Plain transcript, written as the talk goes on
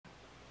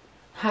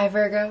Hi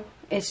Virgo,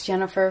 it's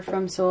Jennifer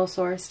from Soul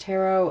Source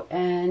Tarot,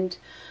 and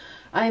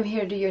I'm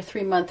here to do your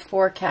 3-month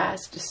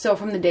forecast. So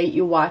from the date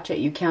you watch it,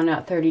 you count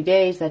out 30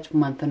 days, that's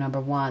month number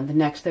 1. The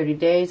next 30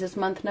 days is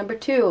month number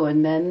 2,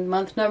 and then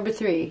month number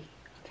 3,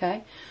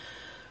 okay?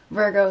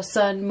 Virgo,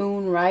 Sun,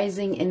 Moon,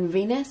 Rising, and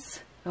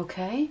Venus,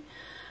 okay?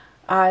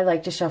 I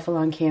like to shuffle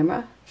on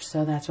camera,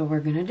 so that's what we're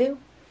going to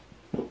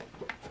do.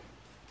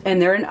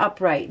 And they're in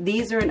upright.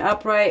 These are in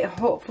upright.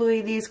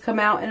 Hopefully these come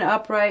out in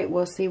upright.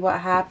 We'll see what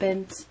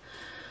happens.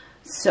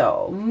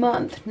 So,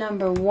 month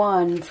number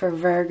 1 for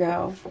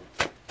Virgo.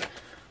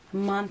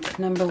 Month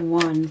number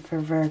 1 for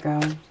Virgo.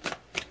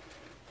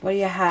 What do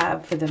you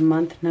have for the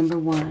month number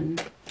 1?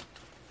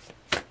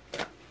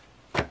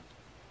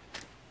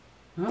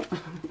 Oh.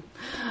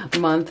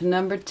 Month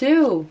number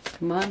 2.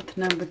 Month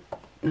number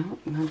 2.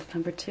 Month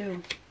number 3.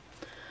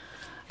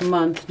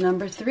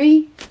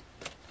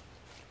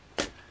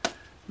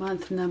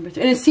 Month number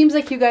 3. And it seems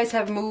like you guys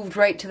have moved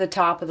right to the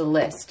top of the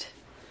list.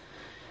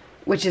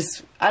 Which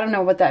is, I don't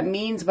know what that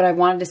means, but I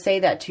wanted to say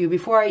that to you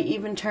before I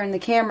even turn the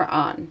camera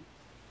on.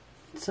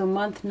 So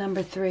month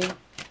number 3.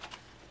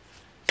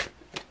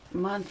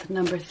 Month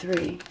number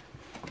 3.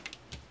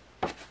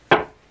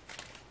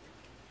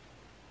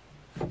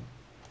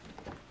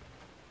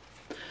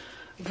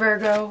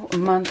 Virgo,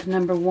 month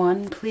number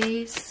 1,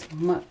 please.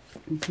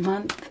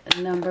 Month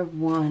number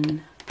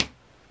 1.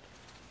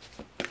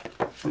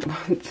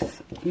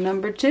 Month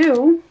number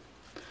 2.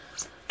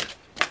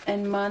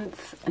 And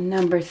month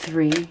number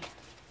 3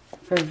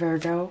 for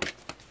Virgo.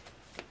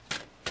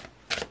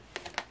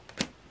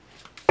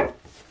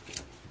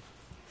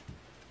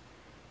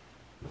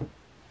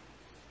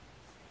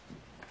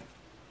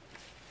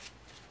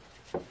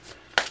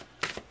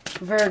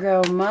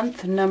 Virgo,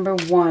 month number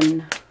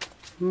 1.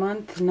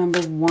 Month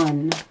number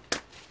 1.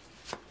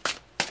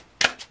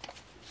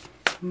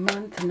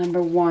 Month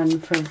number 1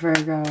 for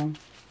Virgo.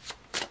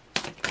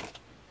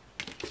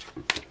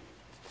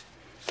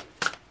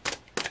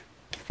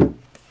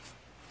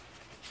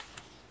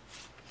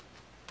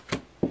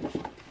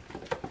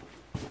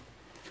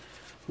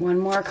 One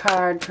more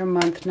card for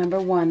month number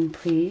 1,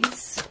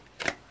 please.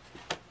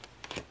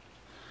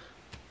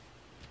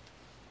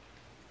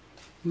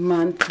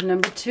 Month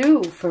number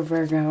 2 for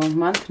Virgo.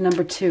 Month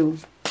number 2.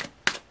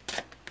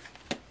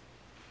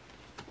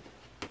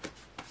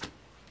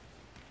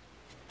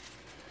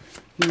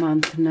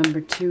 Month number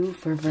 2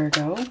 for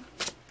Virgo.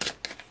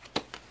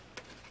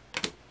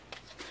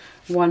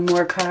 One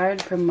more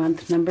card for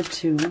month number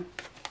 2.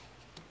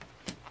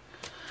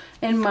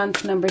 And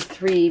month number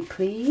 3,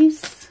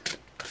 please.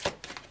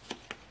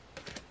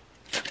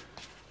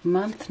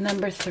 Month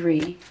number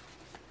 3.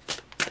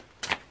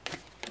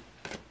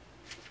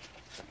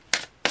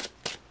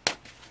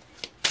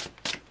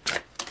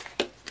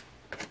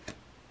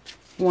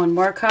 One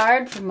more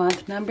card for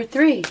month number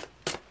 3.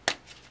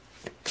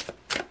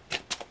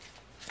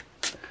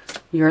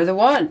 You're the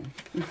one.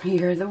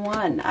 You're the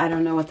one. I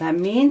don't know what that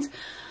means,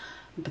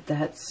 but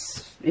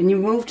that's... And you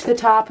moved to the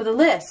top of the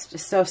list.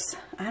 So,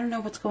 I don't know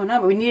what's going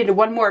on, but we needed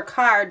one more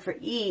card for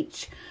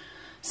each.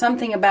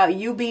 Something about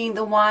you being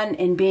the one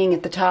and being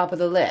at the top of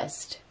the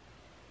list.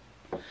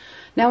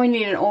 Now we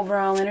need an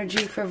overall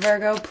energy for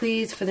Virgo,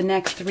 please, for the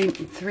next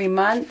three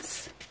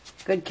months.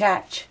 Good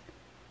catch.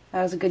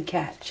 That was a good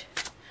catch.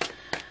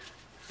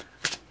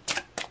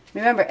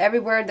 Remember, every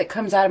word that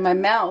comes out of my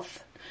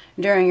mouth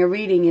during a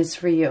reading is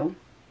for you.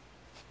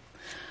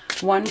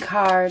 One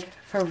card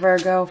for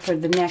Virgo for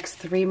the next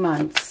 3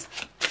 months.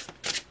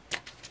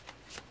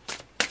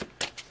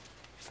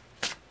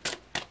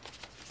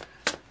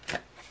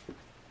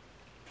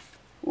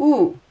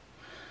 Ooh,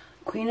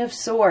 Queen of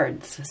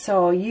Swords.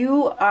 So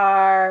you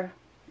got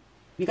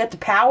the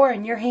power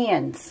in your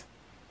hands.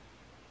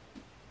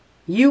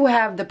 You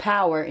have the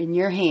power in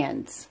your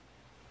hands.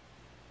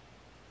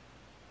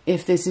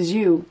 If this is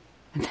you,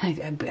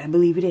 I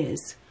believe it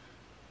is.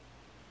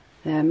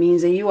 That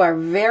means that you are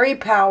very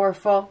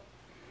powerful.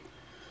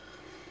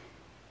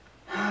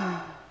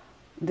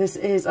 This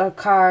is a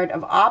card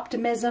of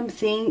optimism,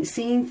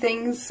 seeing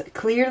things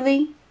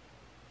clearly.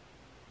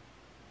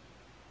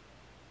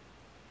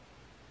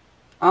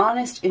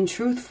 Honest and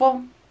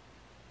truthful.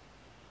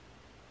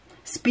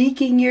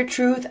 Speaking your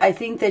truth. I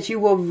think that you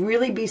will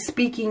really be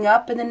speaking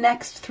up in the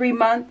next 3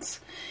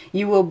 months.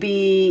 You will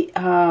be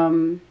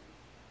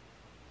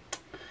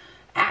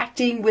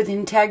acting with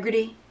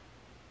integrity.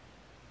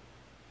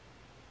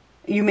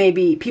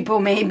 People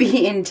may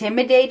be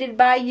intimidated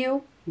by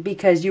you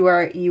because you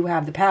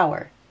have the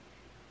power.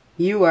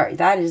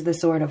 That is the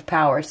sword of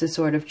power. It's the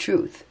sword of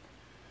truth.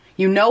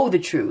 You know the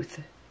truth.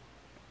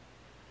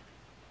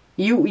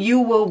 You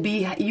will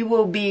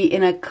be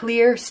in a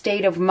clear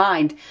state of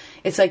mind.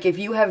 It's like if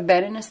you have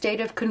been in a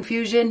state of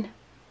confusion,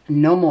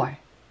 no more.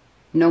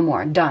 No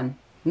more. Done.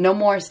 No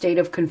more state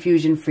of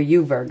confusion for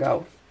you,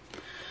 Virgo.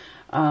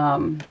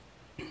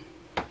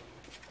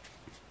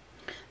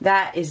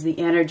 That is the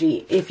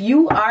energy. If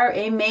you are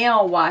a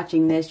male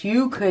watching this,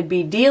 you could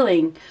be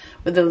dealing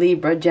with a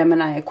Libra,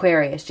 Gemini,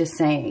 Aquarius, just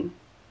saying.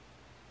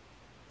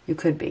 You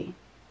could be.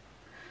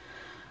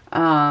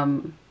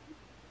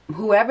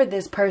 Whoever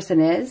this person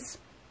is,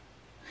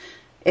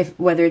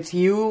 whether it's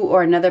you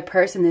or another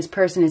person, this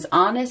person is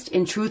honest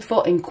and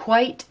truthful and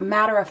quite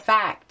matter of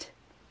fact.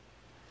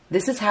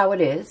 This is how it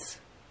is.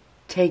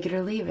 Take it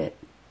or leave it.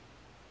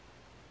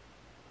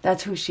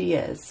 That's who she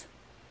is.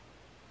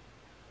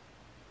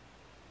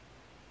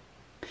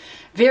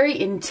 Very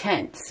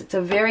intense. It's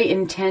a very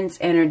intense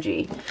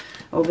energy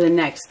over the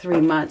next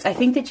 3 months. I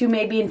think that you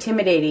may be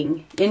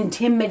intimidating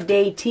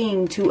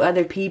to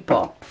other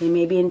people. They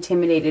may be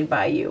intimidated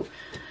by you.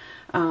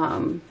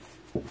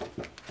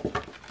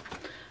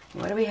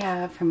 What do we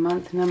have for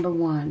month number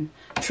 1?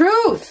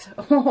 Truth!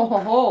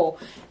 Oh,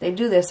 they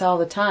do this all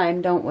the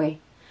time, don't we?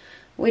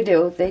 We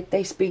do.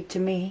 They speak to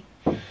me.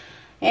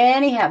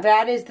 Anyhow,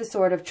 that is the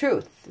sword of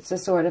truth. It's a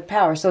sword of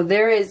power. So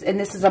there is, and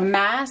this is a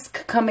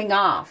mask coming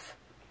off.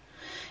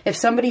 If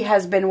somebody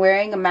has been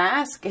wearing a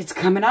mask, it's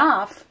coming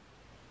off.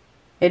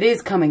 It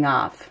is coming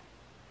off.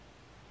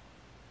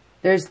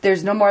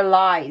 There's no more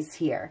lies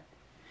here.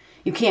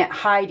 You can't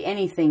hide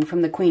anything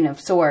from the Queen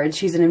of Swords.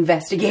 She's an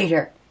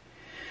investigator.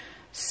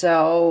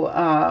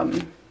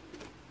 So,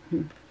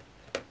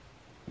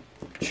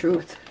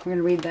 truth. We're going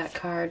to read that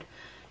card.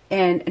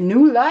 And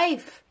new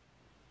life.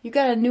 You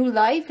got a new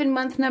life in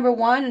month number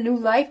 1. A new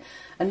life.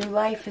 A new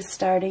life is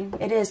starting.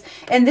 It is.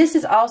 And this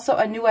is also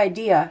a new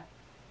idea.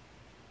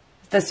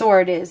 The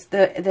sword is.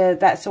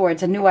 That sword.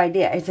 It's a new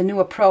idea. It's a new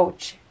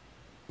approach.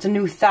 It's a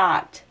new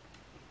thought.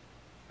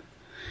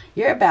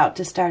 You're about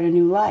to start a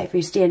new life.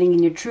 You're standing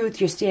in your truth.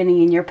 You're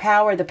standing in your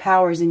power. The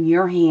power is in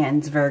your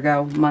hands,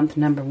 Virgo. Month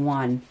number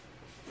 1.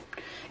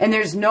 And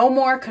there's no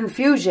more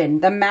confusion.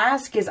 The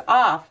mask is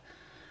off.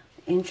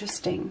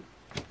 Interesting.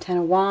 10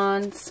 of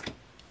Wands.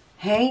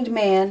 Hanged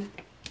Man.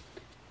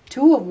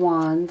 2 of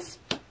Wands.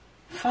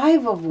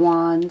 5 of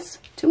Wands.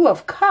 2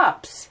 of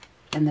Cups.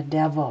 And the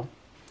Devil.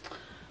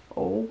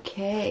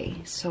 Okay.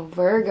 So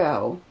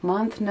Virgo.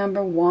 Month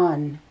number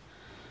 1.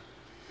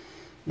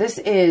 This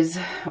is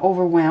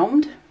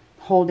overwhelmed.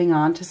 Holding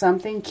on to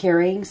something.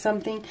 Carrying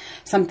something.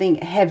 Something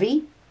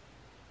heavy.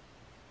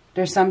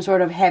 There's some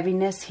sort of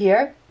heaviness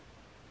here.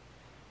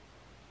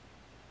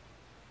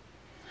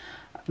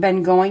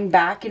 Been going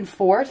back and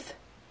forth.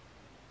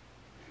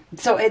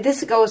 So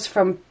this goes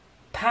from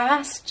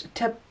past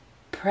to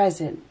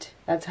present.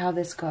 That's how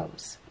this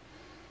goes.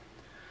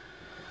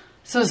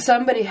 So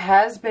somebody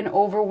has been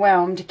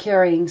overwhelmed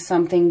carrying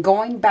something,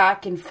 going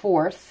back and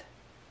forth,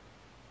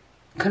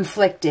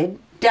 conflicted,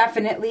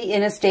 definitely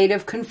in a state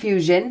of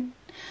confusion.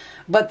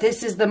 But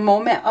this is the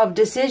moment of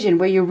decision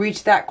where you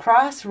reach that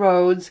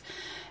crossroads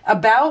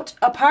about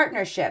a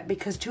partnership,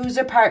 because 2s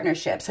are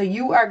partnership. So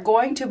you are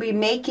going to be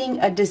making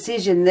a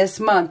decision this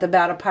month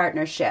about a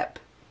partnership,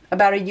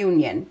 about a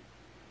union.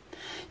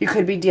 You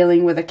could be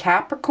dealing with a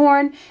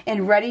Capricorn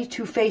and ready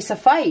to face a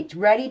fight,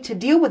 ready to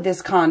deal with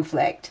this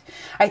conflict.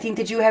 I think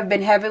that you have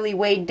been heavily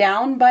weighed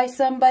down by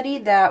somebody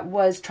that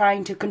was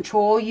trying to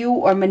control you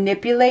or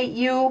manipulate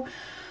you,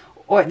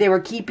 or they were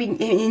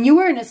keeping, and you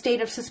were in a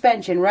state of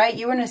suspension, right?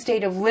 You were in a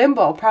state of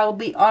limbo,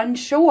 probably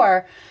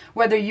unsure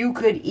whether you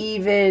could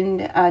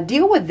even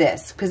deal with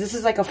this, because this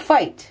is like a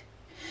fight.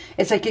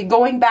 It's like you're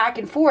going back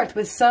and forth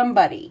with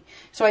somebody.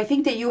 So I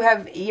think that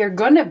you're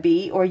going to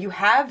be, or you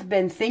have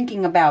been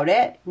thinking about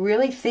it,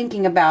 really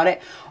thinking about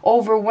it,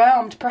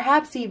 overwhelmed,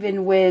 perhaps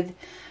even with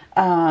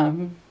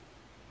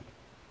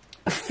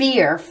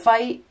fear,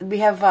 fight. We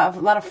have a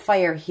lot of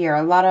fire here,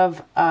 a lot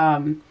of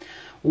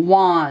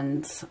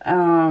wands,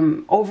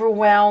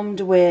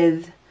 overwhelmed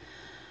with,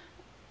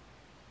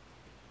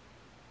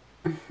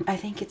 I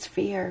think it's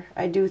fear.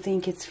 I do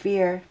think it's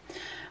fear.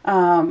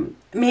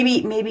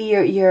 Maybe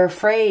you're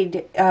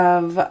afraid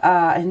of,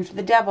 and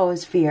the Devil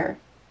is fear.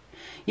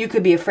 You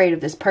could be afraid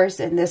of this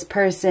person. This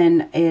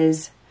person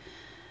is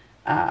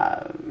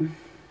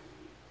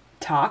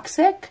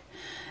toxic.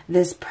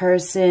 This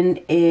person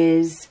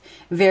is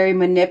very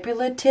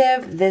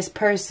manipulative. This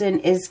person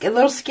is a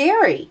little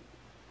scary.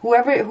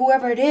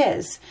 Whoever it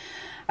is.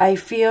 I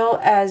feel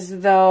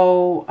as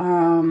though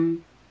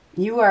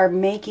you are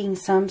making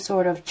some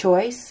sort of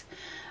choice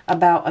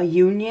about a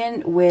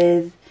union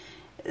with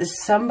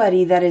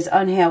somebody that is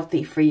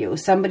unhealthy for you.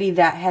 Somebody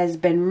that has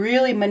been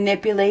really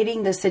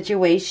manipulating the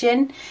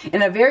situation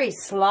in a very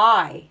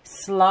sly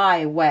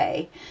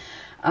way.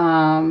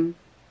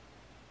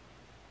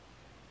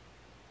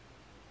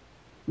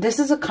 This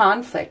is a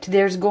conflict.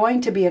 There's going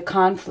to be a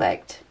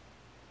conflict.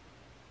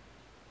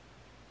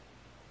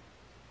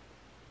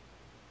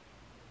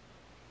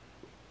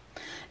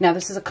 Now,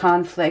 this is a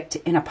conflict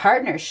in a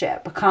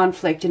partnership, a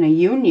conflict in a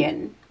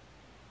union.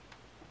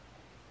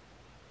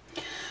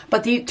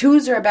 But the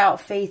 2s are about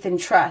faith and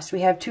trust.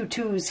 We have 2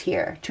 2s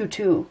here.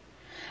 2-2.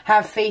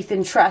 Have faith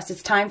and trust.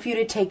 It's time for you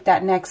to take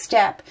that next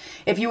step.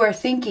 If you are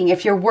thinking,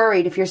 if you're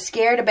worried, if you're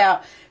scared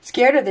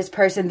of this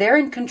person, they're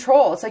in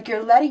control. It's like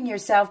you're letting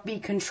yourself be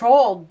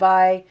controlled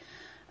by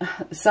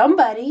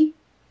somebody.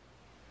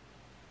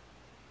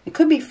 It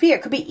could be fear.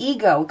 It could be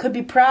ego. It could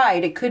be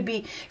pride. It could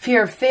be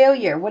fear of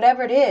failure.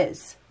 Whatever it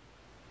is.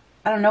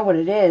 I don't know what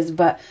it is,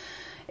 but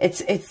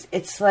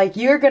It's like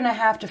you're going to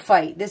have to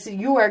fight.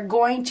 You are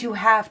going to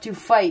have to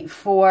fight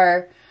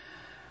for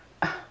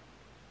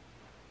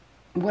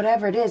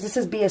whatever it is. This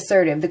is be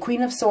assertive. The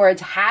Queen of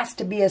Swords has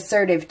to be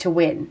assertive to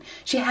win.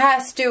 She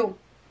has to.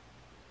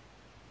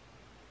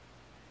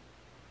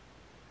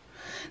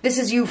 This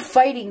is you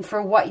fighting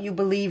for what you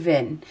believe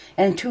in.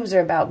 And twos are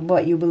about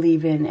what you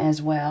believe in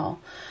as well.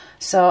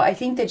 So I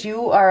think that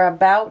you are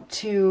about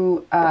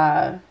to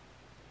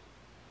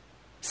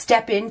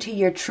step into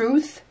your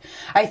truth.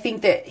 I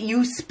think that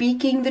you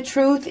speaking the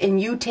truth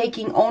and you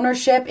taking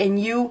ownership and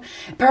you,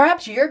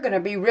 perhaps you're going to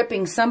be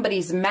ripping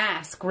somebody's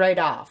mask right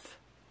off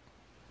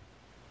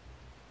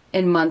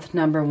in month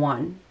number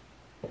 1.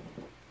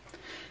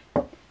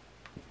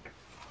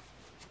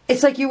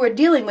 It's like you were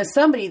dealing with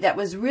somebody that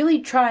was really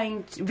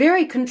trying,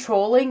 very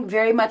controlling,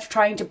 very much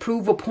trying to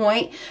prove a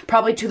point,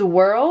 probably to the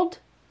world.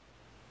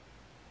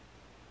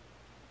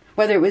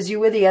 Whether it was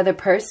you or the other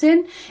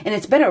person. And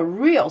it's been a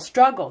real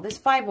struggle. This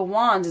Five of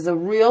Wands is a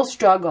real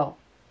struggle.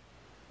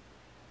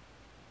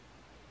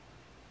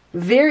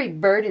 Very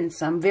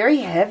burdensome, very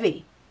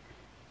heavy.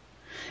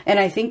 And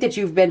I think that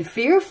you've been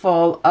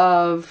fearful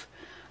of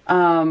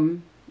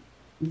dealing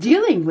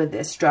with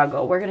this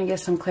struggle. We're going to get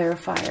some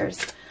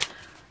clarifiers.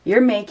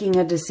 You're making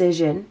a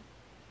decision.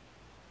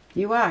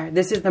 You are.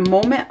 This is the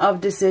moment of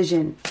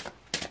decision.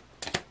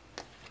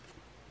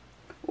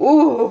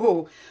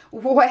 Ooh,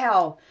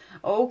 well,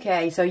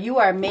 okay. So you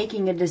are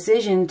making a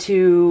decision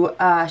to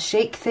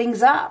shake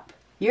things up.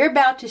 You're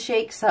about to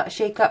shake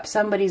up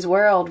somebody's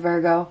world,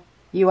 Virgo.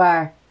 You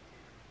are.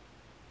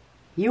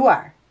 You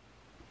are.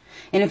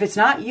 And if it's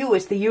not you,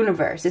 it's the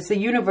universe. It's the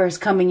universe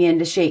coming in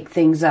to shake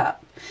things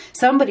up.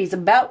 Somebody's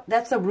about,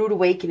 that's a rude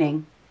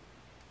awakening.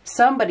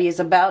 Somebody is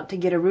about to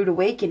get a rude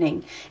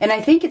awakening. And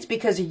I think it's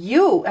because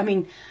you, I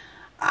mean,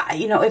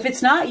 you know, if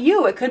it's not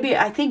you, it could be,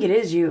 I think it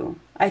is you.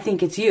 I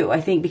think it's you.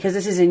 I think because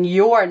this is in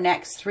your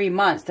next 3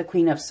 months, the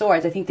Queen of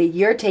Swords, I think that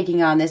you're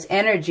taking on this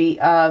energy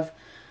of,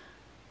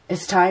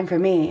 it's time for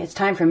me. It's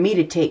time for me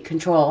to take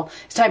control.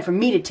 It's time for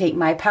me to take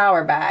my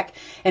power back.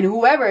 And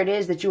whoever it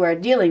is that you are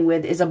dealing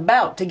with is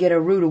about to get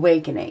a rude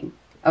awakening.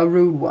 A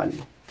rude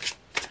one.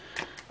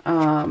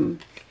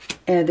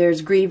 And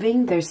there's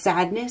grieving, there's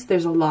sadness,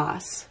 there's a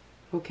loss.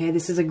 Okay,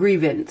 this is a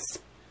grievance.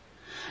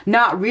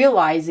 Not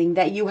realizing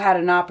that you had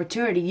an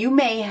opportunity. You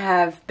may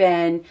have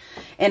been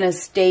in a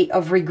state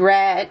of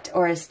regret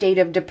or a state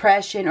of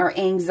depression or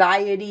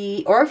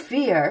anxiety or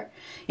fear.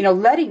 You know,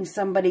 letting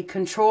somebody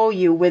control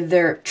you with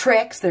their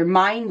tricks, their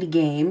mind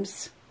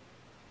games.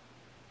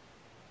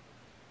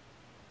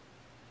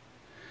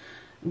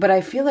 But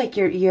I feel like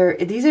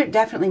these are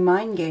definitely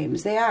mind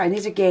games. They are. And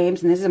these are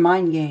games and these are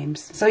mind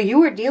games. So you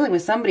were dealing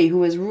with somebody who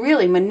was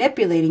really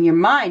manipulating your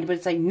mind. But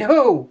it's like,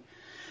 no.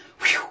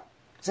 Whew.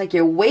 It's like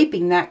you're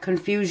wiping that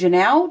confusion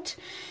out.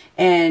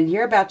 And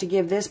you're about to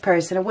give this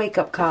person a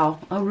wake-up call.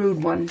 A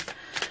rude one.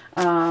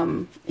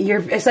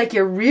 It's like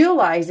you're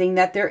realizing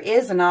that there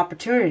is an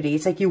opportunity.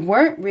 It's like you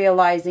weren't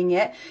realizing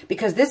it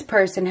because this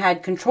person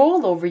had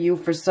control over you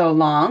for so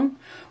long.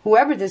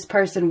 Whoever this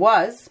person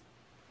was.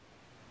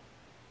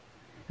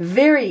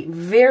 Very,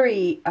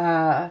 very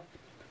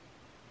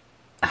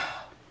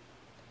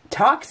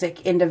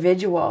toxic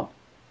individual.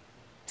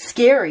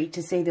 Scary,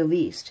 to say the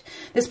least.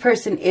 This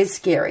person is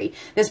scary.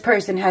 This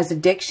person has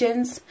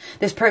addictions.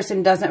 This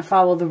person doesn't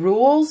follow the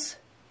rules.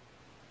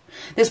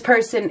 This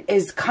person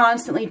is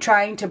constantly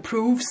trying to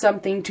prove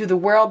something to the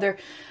world.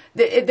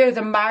 They're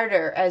the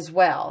martyr as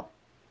well.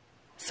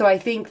 So I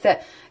think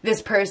that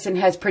this person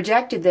has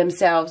projected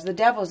themselves, the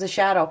devil's a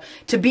shadow,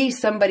 to be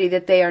somebody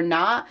that they are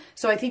not.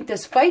 So I think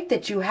this fight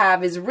that you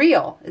have is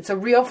real. It's a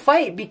real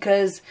fight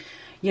because,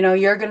 you know,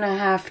 you're going to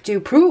have to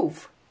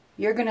prove.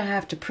 You're going to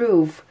have to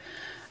prove.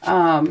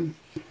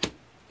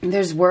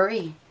 There's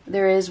worry.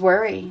 There is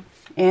worry.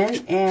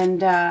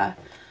 And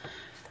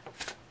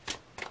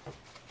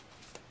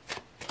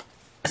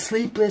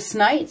sleepless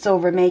nights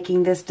over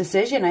making this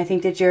decision. I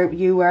think that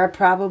you are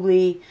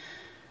probably...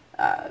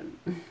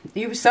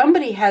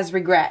 somebody has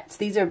regrets.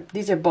 These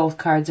are both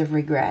cards of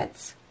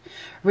regrets.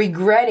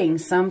 Regretting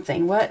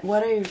something.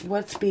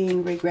 What's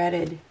being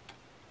regretted?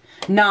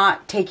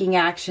 Not taking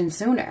action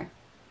sooner.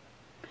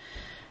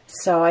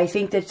 So I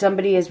think that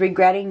somebody is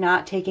regretting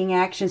not taking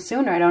action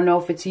sooner. I don't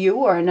know if it's you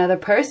or another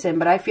person,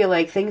 but I feel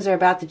like things are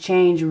about to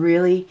change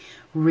really,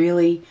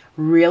 really,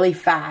 really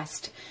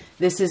fast.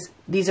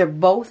 These are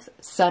both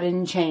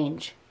sudden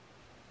change.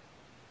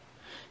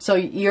 So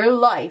your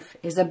life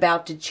is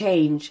about to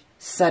change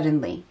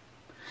suddenly.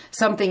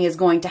 Something is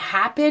going to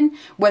happen,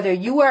 whether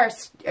you are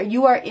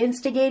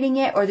instigating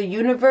it or the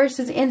universe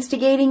is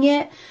instigating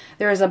it.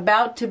 There is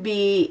about to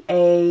be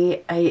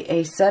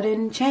a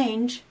sudden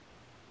change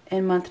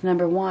in month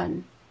number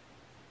 1.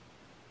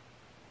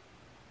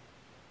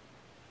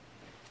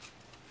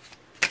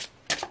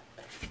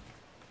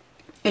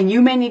 And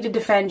you may need to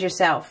defend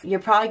yourself. You're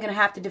probably going to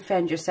have to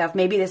defend yourself.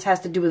 Maybe this has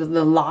to do with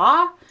the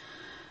law.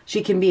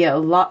 She can be a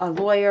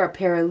lawyer, a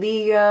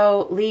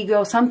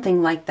paralegal,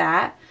 something like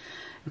that.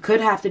 It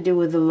could have to do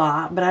with the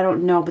law, but I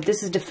don't know. But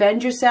this is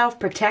defend yourself,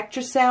 protect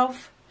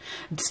yourself.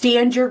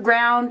 Stand your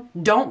ground.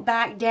 Don't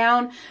back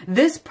down.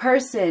 This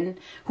person,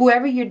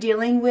 whoever you're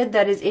dealing with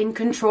that is in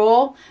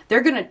control,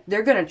 they're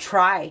gonna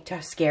try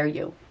to scare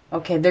you.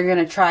 Okay, they're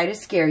gonna try to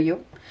scare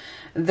you.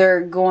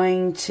 They're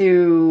going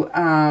to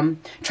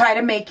try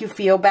to make you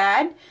feel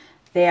bad.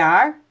 They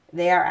are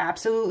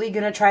absolutely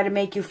going to try to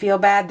make you feel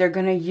bad. They're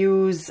going to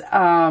use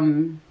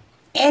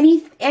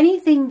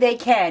anything they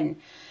can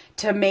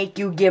to make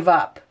you give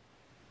up.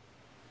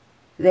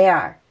 They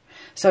are.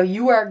 So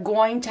you are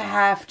going to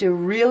have to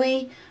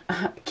really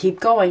keep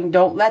going.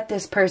 Don't let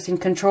this person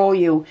control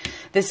you.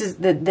 This is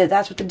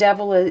that's what the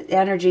devil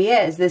energy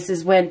is. This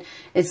is when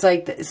it's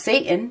like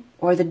Satan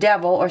or the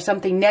devil or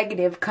something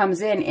negative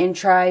comes in and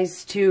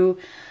tries to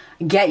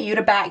get you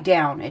to back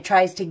down. It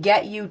tries to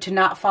get you to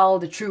not follow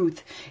the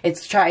truth.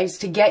 It tries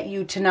to get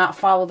you to not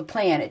follow the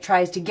plan. It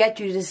tries to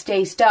get you to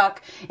stay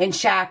stuck in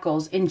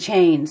shackles, in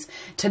chains,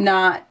 to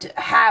not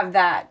have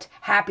that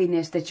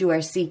happiness that you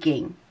are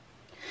seeking.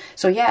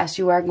 So yes,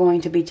 you are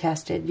going to be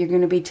tested. You're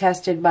going to be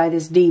tested by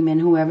this demon,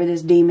 whoever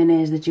this demon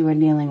is that you are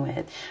dealing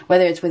with.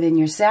 Whether it's within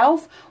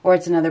yourself or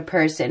it's another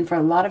person. For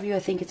a lot of you, I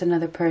think it's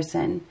another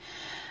person.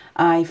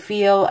 I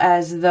feel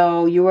as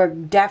though you are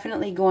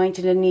definitely going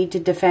to need to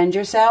defend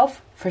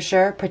yourself, for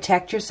sure.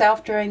 Protect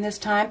yourself during this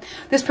time.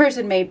 This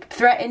person may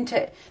threaten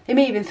to, they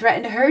may even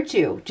threaten to hurt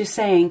you. Just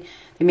saying,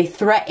 they may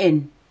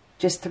threaten.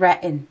 Just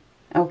threaten.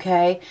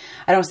 Okay?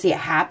 I don't see it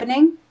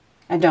happening.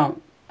 I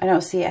don't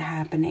see it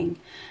happening.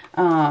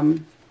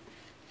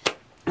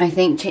 I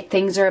think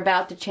things are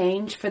about to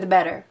change for the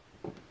better.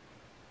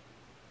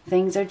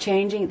 Things are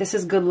changing. This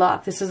is good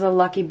luck. This is a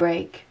lucky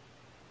break.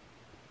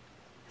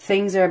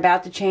 Things are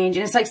about to change.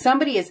 And it's like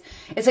somebody's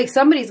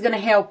going to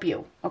help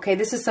you. Okay,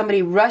 this is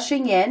somebody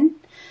rushing in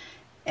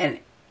and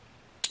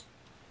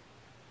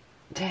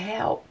to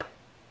help.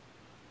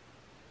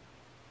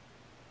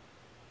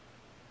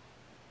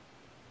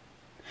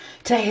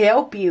 To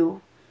help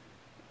you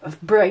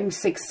bring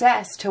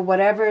success to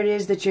whatever it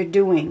is that you're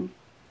doing.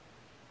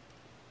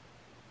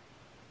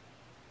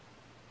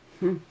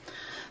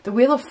 The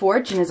Wheel of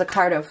Fortune is a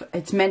card of,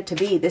 it's meant to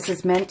be. This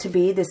is meant to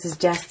be. This is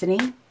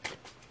destiny.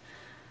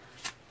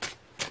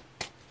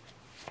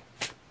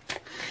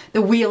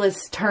 The wheel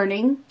is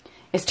turning.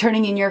 It's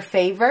turning in your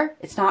favor.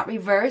 It's not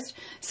reversed.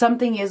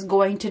 Something is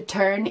going to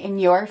turn in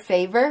your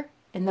favor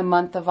in the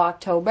month of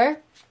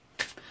October.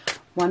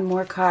 One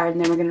more card,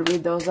 and then we're going to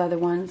read those other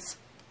ones.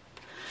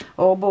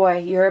 Oh boy,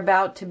 you're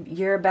about to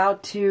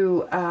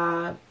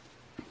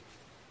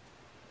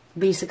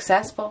be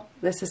successful.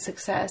 This is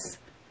success.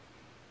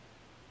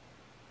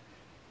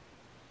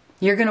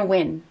 You're going to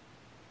win.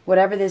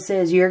 Whatever this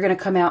is, you're going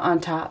to come out on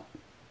top.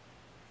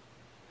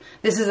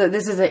 This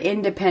is an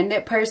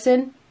independent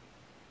person.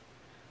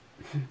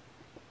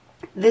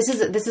 This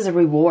is a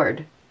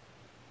reward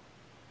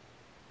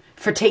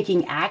for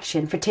taking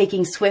action, for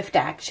taking swift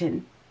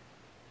action.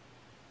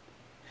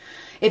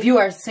 If you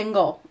are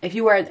single, if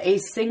you are a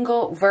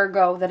single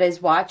Virgo that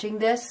is watching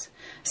this,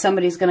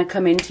 somebody's going to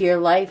come into your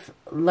life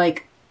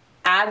like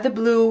out of the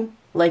blue,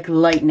 like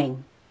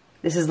lightning.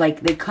 This is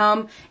like they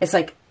come, it's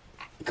like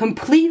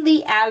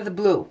completely out of the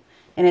blue.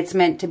 And it's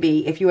meant to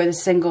be if you are the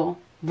single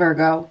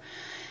Virgo.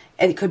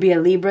 It could be a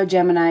Libra,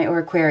 Gemini, or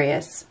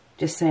Aquarius.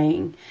 Just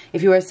saying.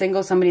 If you are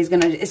single, somebody's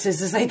going to, it's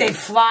just like they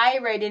fly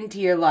right into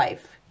your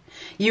life.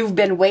 You've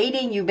been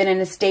waiting. You've been in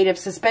a state of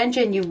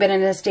suspension. You've been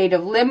in a state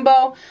of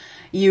limbo.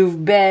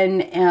 You've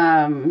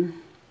been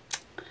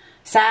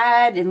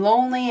sad and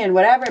lonely and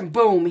whatever. And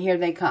boom, here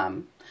they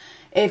come.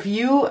 If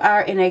you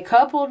are in a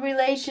coupled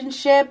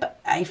relationship,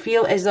 I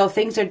feel as though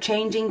things are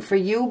changing for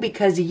you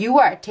because you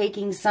are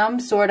taking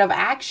some sort of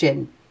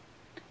action.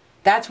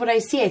 That's what I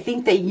see. I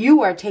think that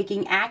you are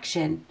taking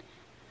action.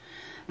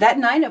 That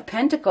Nine of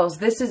Pentacles,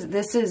 this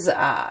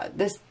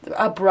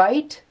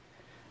upright.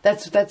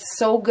 That's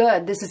so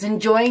good. This is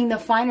enjoying the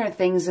finer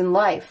things in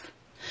life.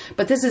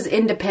 But this is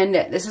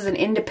independent. This is an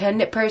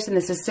independent person.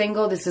 This is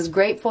single. This is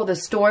grateful. The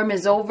storm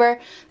is over.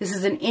 This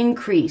is an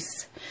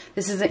increase.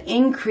 This is an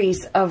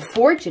increase of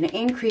fortune, an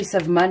increase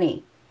of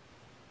money.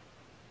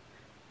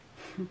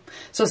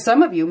 So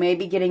some of you may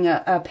be getting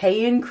a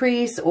pay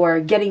increase or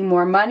getting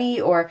more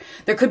money, or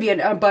there could be an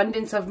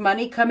abundance of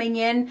money coming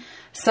in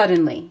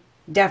suddenly.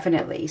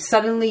 Definitely.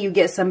 Suddenly you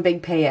get some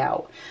big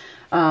payout.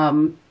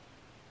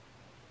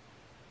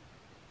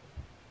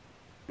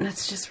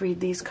 Let's just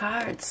read these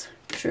cards.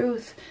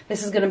 Truth.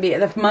 This is going to be,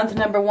 the month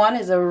number 1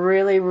 is a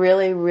really,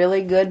 really,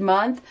 really good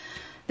month.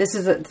 This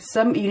is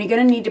you're going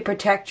to need to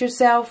protect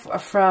yourself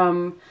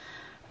from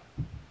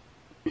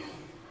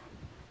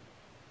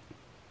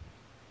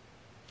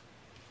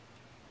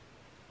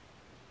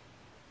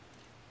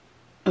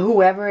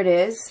whoever it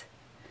is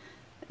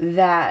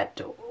that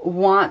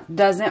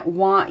doesn't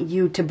want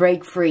you to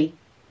break free.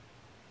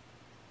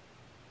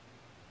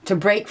 To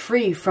break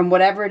free from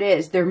whatever it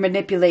is, their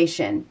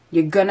manipulation.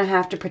 You're going to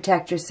have to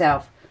protect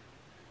yourself.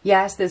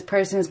 Yes, this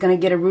person is going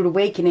to get a rude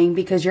awakening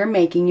because you're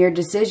making your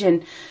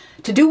decision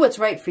to do what's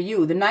right for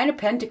you. The Nine of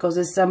Pentacles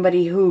is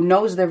somebody who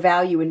knows their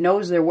value and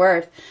knows their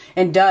worth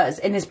and does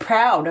and is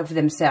proud of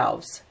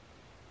themselves.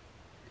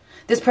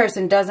 This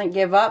person doesn't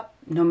give up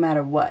no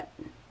matter what.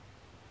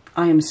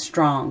 I am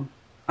strong.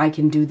 I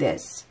can do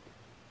this.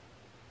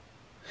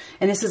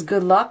 And this is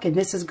good luck, and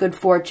this is good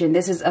fortune.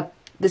 This is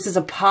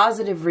a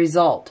positive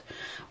result.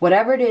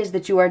 Whatever it is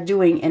that you are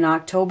doing in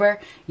October,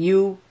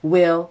 you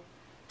will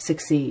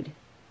succeed.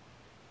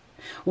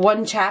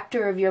 One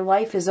chapter of your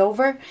life is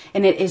over,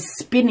 and it is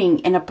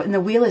spinning, and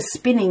the wheel is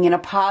spinning in a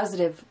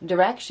positive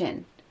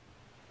direction.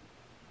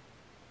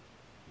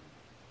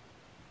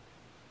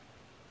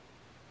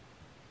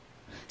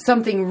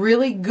 Something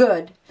really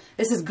good,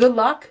 this is good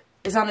luck,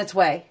 is on its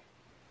way.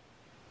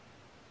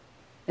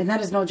 And that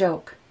is no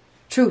joke.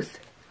 Truth.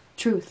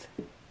 Truth.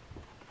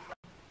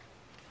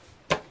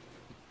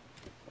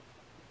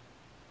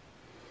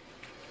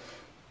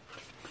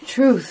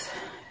 Truth.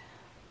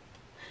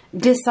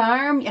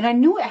 Disarm, and I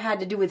knew it had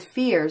to do with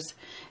fears.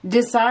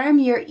 Disarm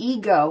your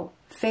ego.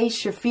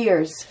 Face your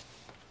fears.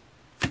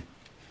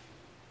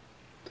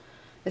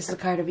 This is a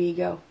card of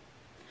ego.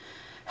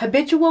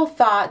 Habitual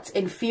thoughts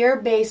and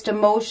fear-based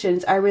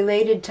emotions are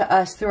related to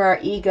us through our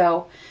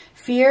ego.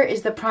 Fear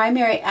is the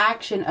primary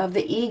action of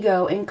the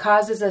ego and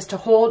causes us to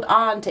hold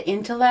on to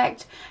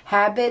intellect,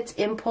 habits,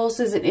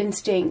 impulses, and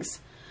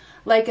instincts.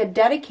 Like a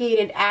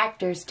dedicated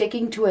actor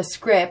sticking to a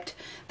script,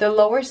 the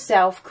lower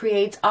self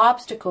creates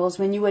obstacles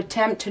when you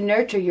attempt to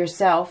nurture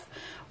yourself,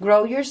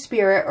 grow your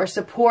spirit, or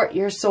support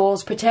your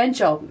soul's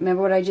potential.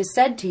 Remember what I just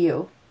said to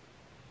you?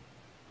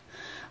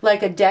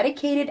 Like a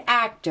dedicated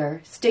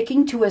actor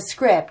sticking to a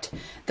script,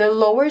 the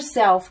lower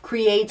self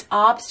creates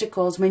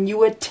obstacles when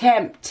you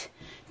attempt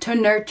to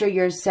nurture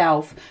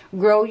yourself,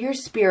 grow your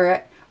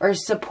spirit, or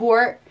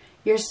support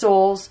your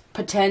soul's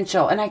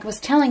potential. And I was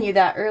telling you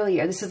that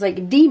earlier. This is like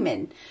a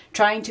demon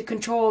trying to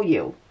control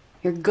you.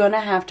 You're going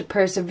to have to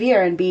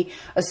persevere and be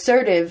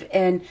assertive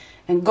and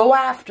go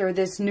after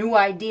this new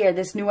idea,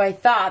 this new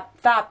thought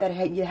that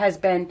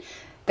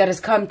has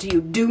come to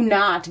you. Do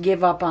not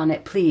give up on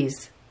it,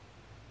 please.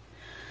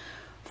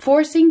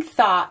 Forcing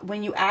thought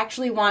when you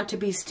actually want to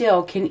be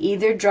still can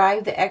either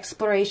drive the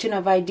exploration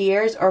of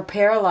ideas or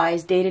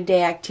paralyze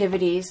day-to-day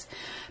activities.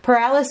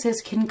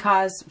 Paralysis can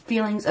cause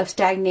feelings of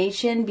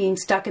stagnation, being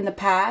stuck in the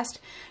past,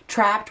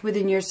 trapped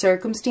within your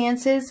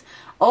circumstances.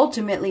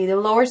 Ultimately, the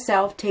lower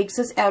self takes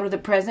us out of the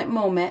present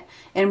moment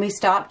and we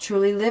stop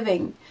truly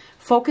living.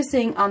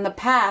 Focusing on the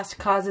past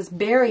causes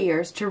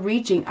barriers to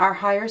reaching our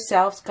higher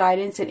self's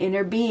guidance and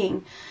inner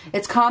being.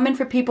 It's common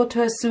for people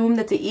to assume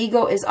that the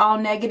ego is all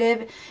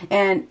negative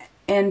and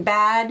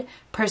bad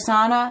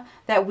persona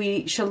that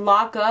we should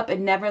lock up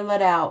and never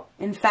let out.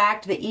 In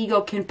fact, the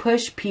ego can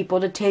push people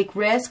to take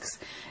risks,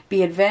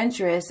 be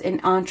adventurous,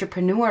 and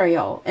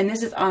entrepreneurial. And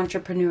this is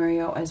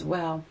entrepreneurial as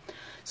well.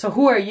 So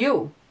who are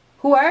you?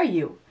 Who are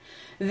you?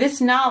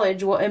 This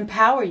knowledge will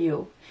empower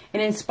you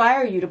and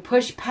inspire you to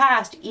push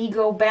past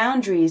ego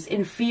boundaries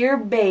and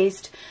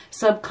fear-based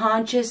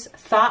subconscious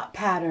thought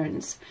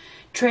patterns.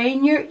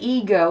 Train your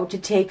ego to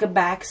take a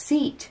back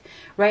seat.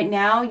 Right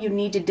now, you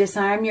need to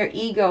disarm your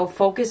ego,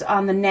 focus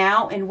on the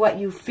now and what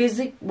you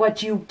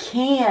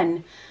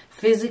can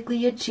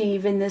physically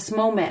achieve in this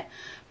moment.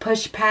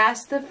 Push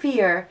past the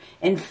fear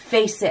and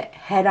face it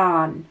head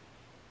on.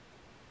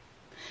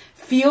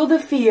 Feel the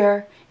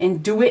fear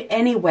and do it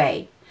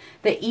anyway.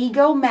 The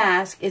ego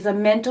mask is a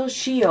mental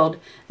shield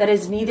that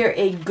is neither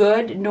a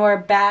good nor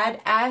bad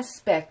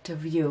aspect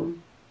of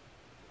you.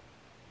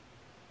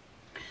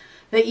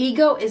 The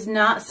ego is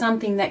not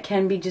something that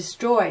can be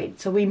destroyed,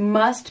 so we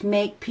must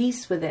make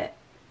peace with it.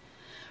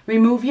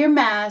 Remove your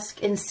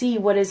mask and see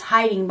what is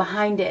hiding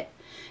behind it.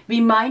 Be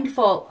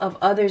mindful of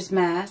others'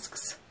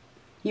 masks.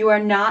 You are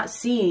not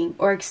seeing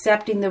or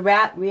accepting the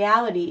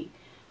reality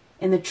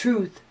and the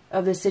truth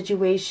of the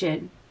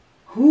situation.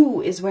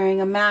 Who is wearing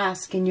a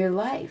mask in your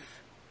life?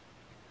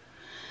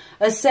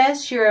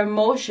 Assess your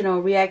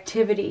emotional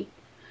reactivity.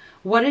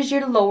 What is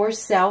your lower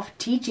self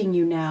teaching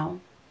you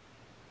now?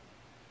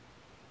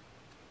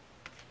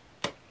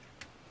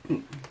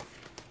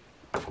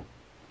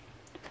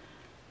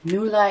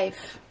 New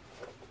life.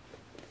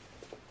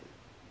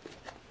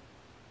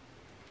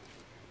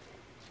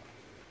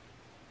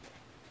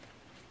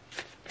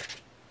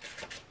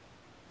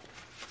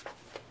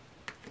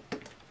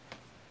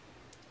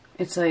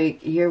 It's like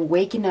you're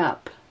waking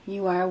up.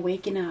 You are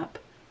waking up.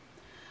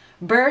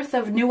 Birth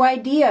of new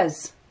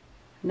ideas.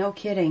 No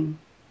kidding.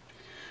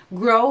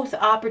 Growth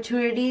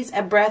opportunities,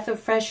 a breath of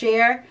fresh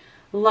air,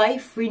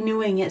 life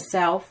renewing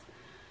itself.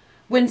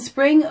 When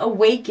spring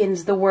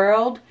awakens the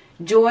world,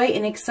 joy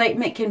and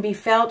excitement can be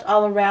felt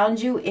all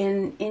around you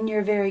in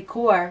your very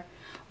core.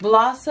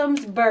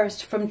 Blossoms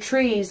burst from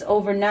trees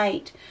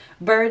overnight.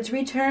 Birds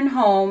return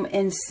home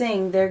and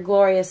sing their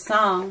glorious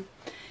song.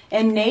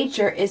 And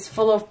nature is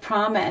full of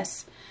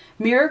promise.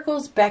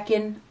 Miracles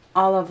beckon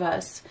all of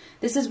us.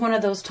 This is one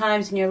of those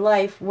times in your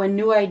life when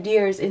new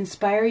ideas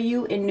inspire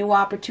you and new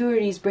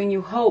opportunities bring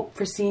you hope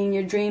for seeing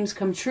your dreams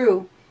come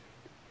true.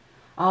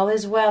 All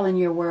is well in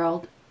your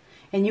world,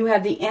 and you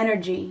have the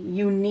energy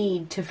you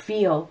need to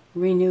feel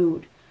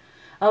renewed.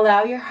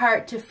 Allow your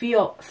heart to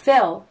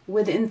fill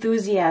with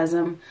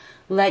enthusiasm.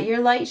 Let your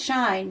light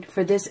shine,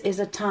 for this is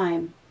a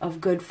time of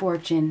good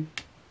fortune.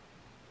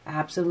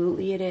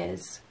 Absolutely it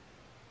is.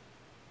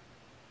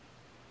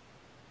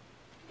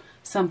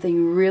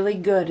 Something really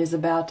good is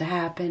about to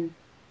happen.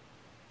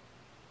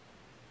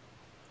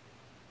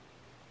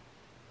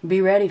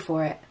 Be ready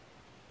for it.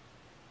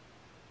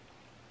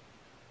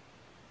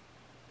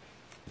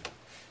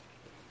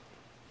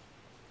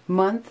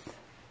 Month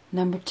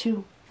number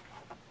 2.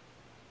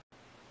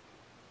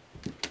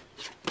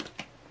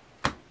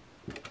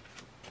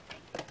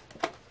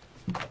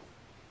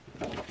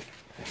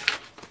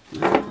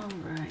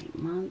 Alright,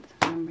 month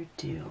number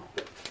 2.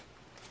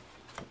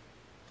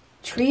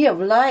 Tree of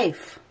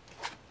Life.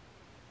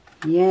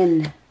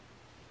 Yin.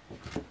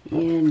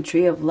 Yin,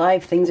 Tree of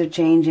Life. Things are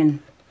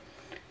changing.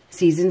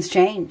 Seasons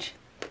change.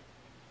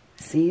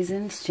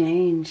 Seasons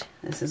change.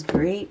 This is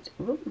great.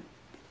 Ooh.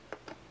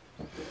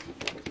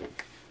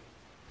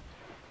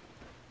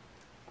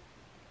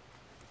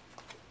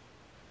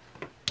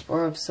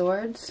 Four of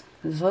Swords.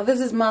 So this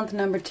is month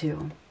number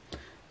 2.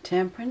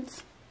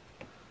 Temperance.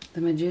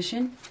 The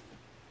Magician.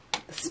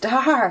 The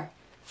Star.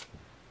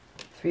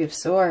 Three of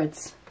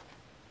Swords.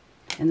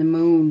 And the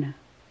Moon.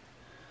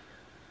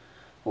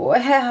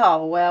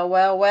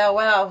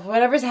 Well.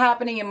 Whatever's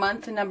happening in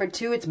month number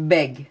 2, it's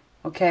big.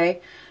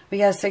 Okay? We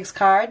got 6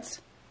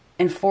 cards,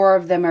 and 4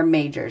 of them are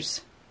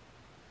majors.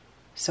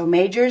 So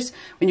majors,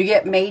 when you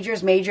get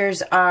majors,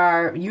 majors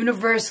are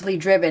universally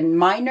driven.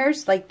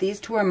 Minors, like these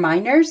 2 are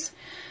minors.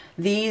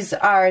 These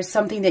are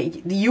something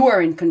that you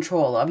are in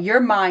control of.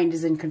 Your mind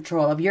is in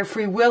control of. Your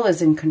free will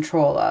is in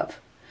control of.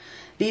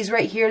 These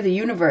right here, the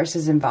universe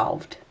is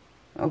involved.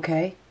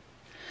 Okay?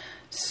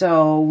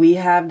 So we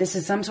have, this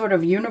is some sort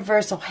of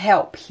universal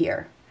help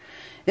here.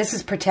 This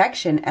is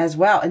protection as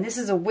well. And this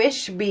is a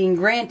wish being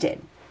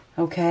granted.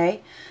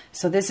 Okay?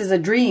 So this is a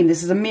dream.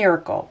 This is a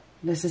miracle.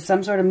 This is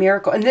some sort of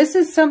miracle. And this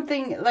is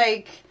something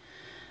like,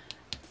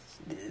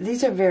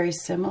 these are very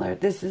similar.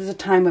 This is a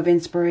time of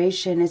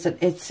inspiration. It's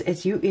like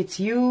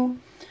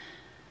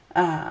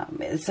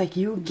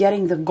you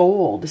getting the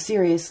gold,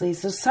 seriously.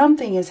 So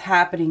something is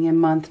happening in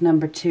month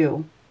number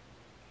 2.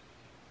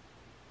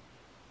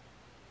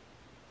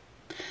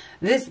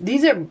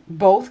 These are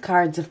both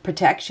cards of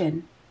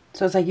protection.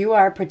 So it's like you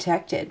are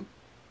protected.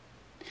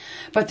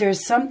 But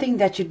there's something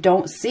that you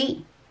don't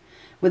see.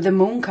 With the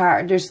Moon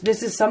card,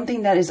 this is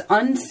something that is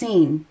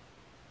unseen.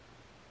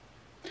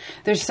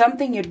 There's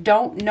something you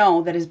don't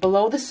know that is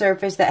below the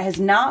surface that has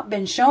not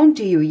been shown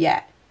to you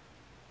yet.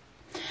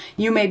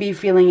 You may be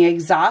feeling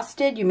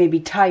exhausted. You may be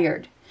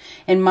tired.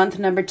 In month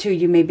number 2,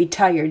 you may be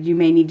tired. You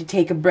may need to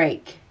take a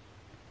break.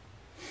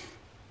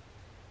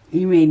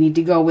 You may need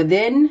to go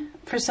within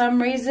for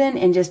some reason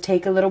and just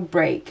take a little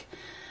break.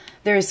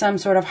 There is some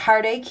sort of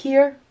heartache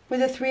here with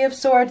the Three of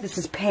Swords. This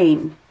is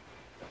pain.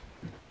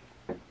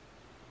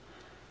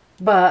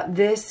 But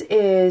this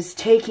is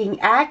taking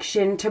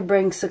action to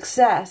bring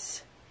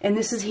success. And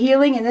this is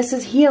healing, and this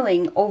is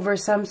healing over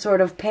some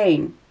sort of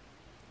pain.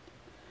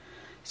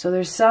 So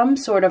there's some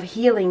sort of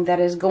healing that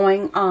is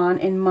going on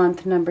in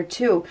month number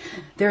 2.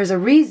 There is a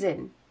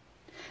reason.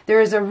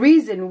 There is a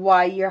reason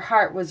why your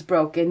heart was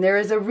broken. There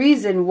is a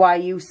reason why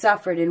you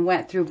suffered and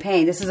went through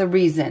pain. This is a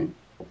reason.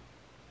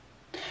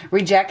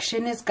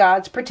 Rejection is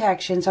God's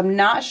protection. So I'm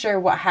not sure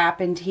what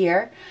happened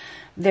here.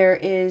 There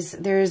is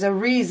a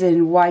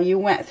reason why you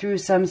went through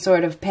some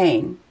sort of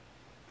pain.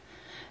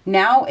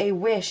 Now a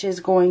wish is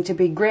going to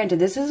be granted.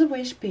 This is a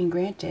wish being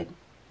granted.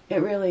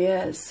 It really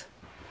is.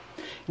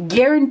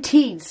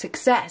 Guaranteed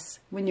success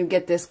when you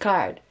get this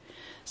card.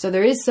 So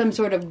there is some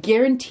sort of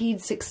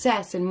guaranteed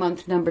success in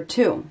month number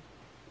 2.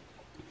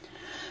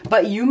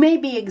 But you may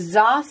be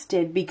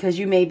exhausted because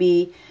you may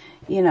be,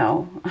 you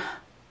know,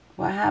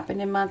 what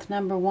happened in month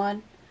number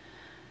 1?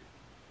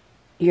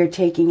 You're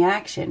taking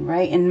action,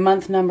 right? In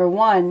month number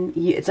 1,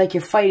 it's like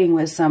you're fighting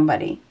with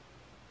somebody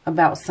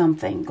about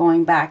something,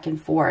 going back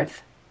and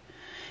forth.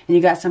 And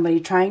you got somebody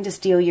trying to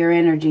steal your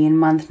energy in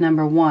month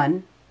number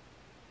 1.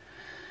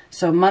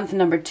 So month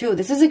number 2,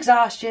 this is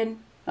exhaustion.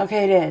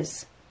 Okay, it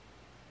is.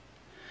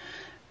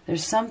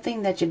 There's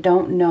something that you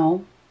don't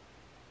know.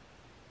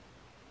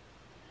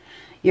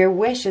 Your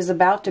wish is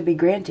about to be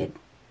granted.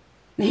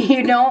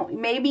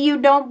 Maybe you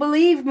don't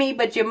believe me,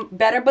 but you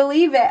better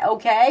believe it,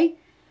 okay?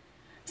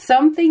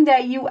 Something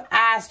that you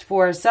asked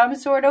for, some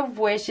sort of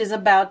wish is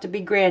about to be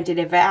granted.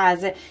 If it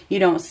hasn't, you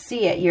don't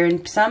see it. You're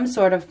in some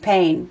sort of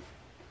pain.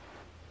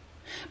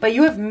 But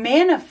you have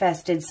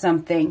manifested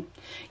something.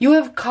 You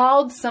have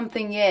called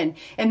something in.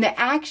 And the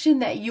action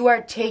that you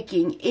are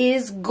taking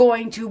is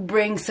going to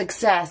bring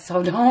success.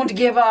 So don't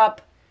give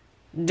up.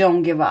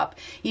 Don't give up.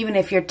 Even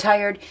if you're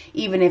tired,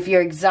 even if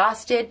you're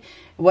exhausted,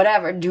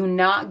 whatever, do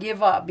not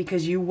give up,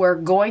 because you were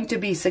going to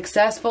be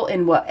successful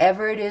in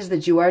whatever it is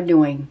that you are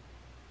doing.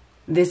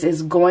 This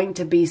is going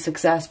to be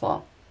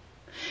successful.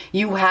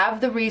 You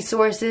have the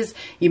resources.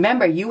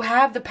 Remember, you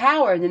have the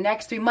power in the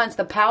next 3 months.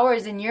 The power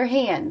is in your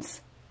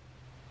hands.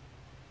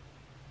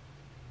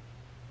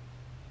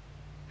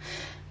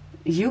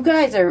 You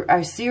guys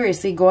are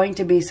seriously going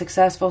to be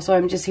successful. So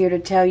I'm just here to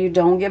tell you,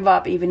 don't give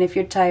up, even if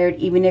you're tired,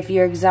 even if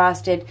you're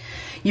exhausted.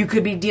 You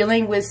could be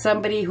dealing with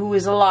somebody who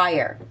is a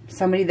liar,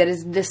 somebody that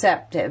is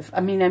deceptive.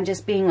 I mean, I'm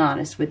just being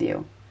honest with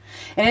you.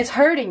 And it's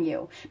hurting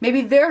you.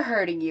 Maybe they're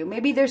hurting you.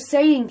 Maybe they're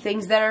saying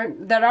things that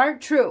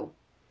aren't true.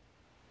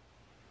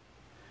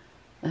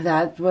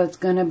 That's what's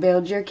going to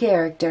build your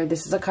character.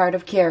 This is a card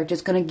of character.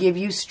 It's going to give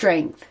you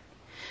strength.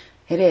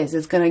 It is.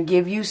 It's going to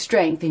give you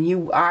strength. And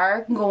you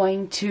are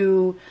going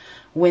to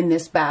win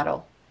this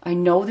battle. I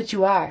know that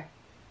you are.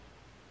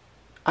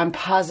 I'm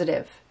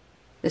positive.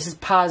 This is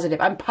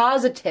positive. I'm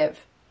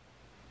positive.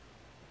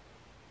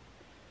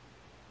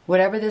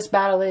 Whatever this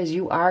battle is,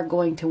 you are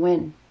going to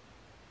win.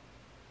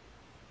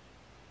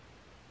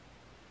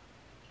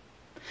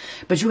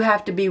 But you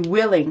have to be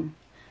willing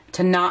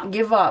to not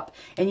give up.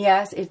 And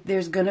yes,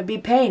 there's going to be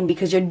pain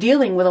because you're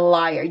dealing with a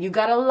liar. You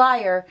got a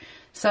liar,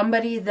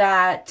 somebody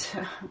that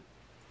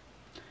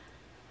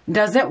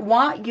doesn't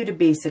want you to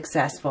be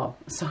successful.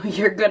 So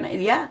you're going to,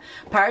 yeah,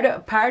 part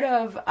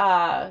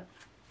of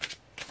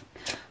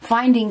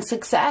finding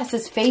success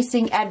is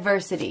facing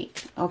adversity.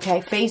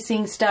 Okay,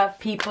 facing stuff,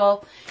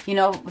 people, you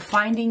know,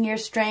 finding your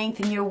strength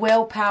and your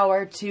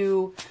willpower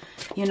to,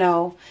 you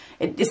know,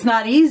 it's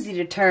not easy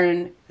to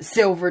turn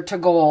silver to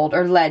gold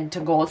or lead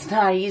to gold. It's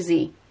not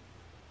easy.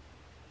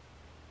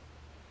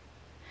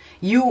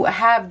 You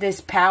have this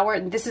power,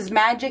 and this is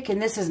magic,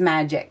 and this is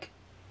magic.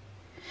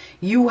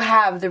 You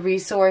have the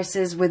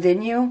resources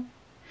within you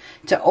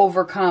to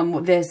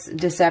overcome this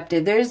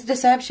deceptive. There's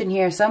deception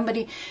here.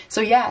 Somebody,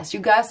 so yes,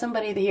 you got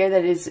somebody here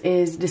that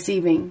is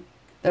deceiving.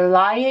 They're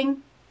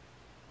lying.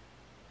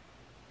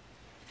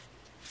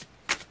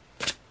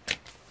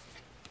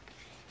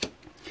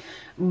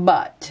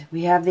 But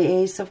we have the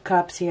Ace of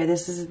Cups here.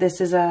 This is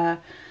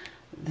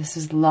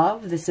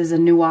love. This is a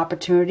new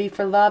opportunity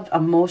for love,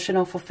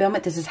 emotional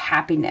fulfillment. This is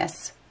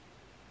happiness.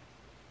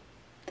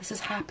 This is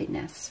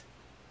happiness.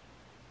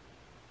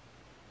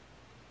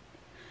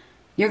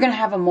 You're going to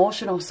have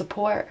emotional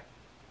support.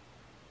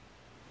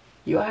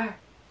 You are.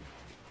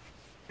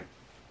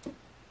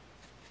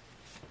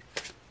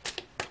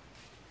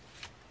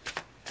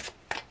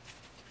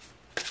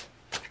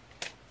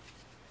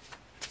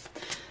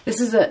 This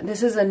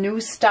is a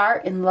new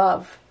start in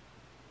love.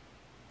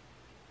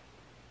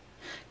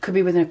 Could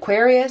be with an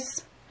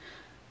Aquarius,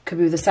 could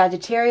be with a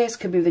Sagittarius,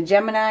 could be with a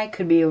Gemini,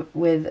 could be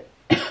with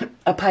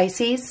a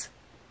Pisces,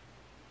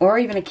 or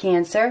even a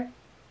Cancer,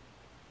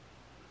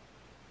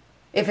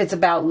 if it's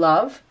about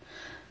love.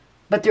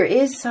 But there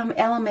is some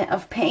element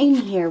of pain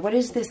here. What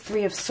is this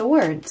Three of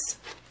Swords?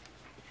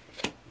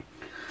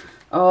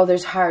 Oh,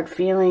 there's hard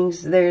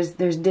feelings. There's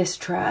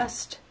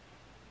distrust.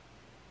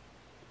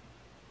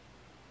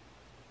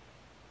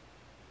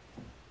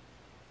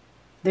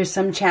 There's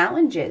some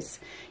challenges.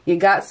 You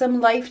got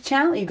some life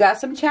challenge. You got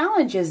some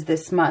challenges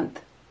this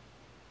month.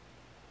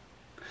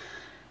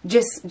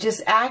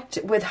 Just act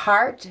with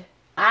heart,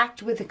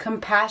 act with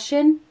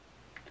compassion,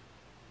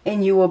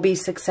 and you will be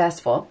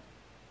successful.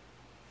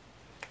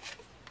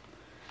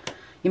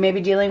 You may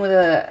be dealing with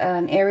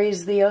an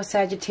Aries, Leo,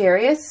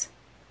 Sagittarius.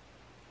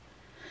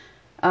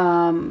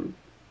 Somebody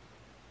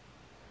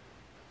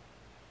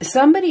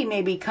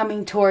may be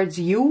coming towards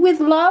you with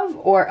love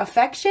or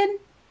affection.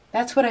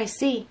 That's what I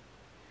see.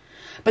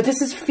 But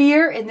this is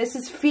fear, and this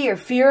is fear.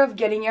 Fear of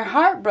getting your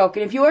heart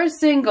broken. If you are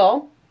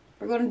single,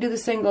 we're going to do the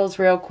singles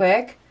real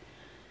quick.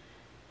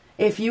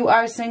 If you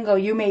are single,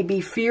 you may be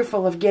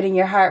fearful of getting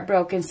your heart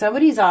broken.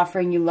 Somebody's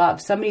offering you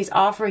love. Somebody's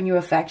offering you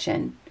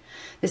affection.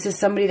 This is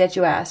somebody that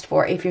you asked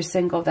for. If you're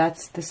single,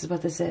 this is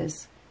what this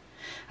is.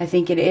 I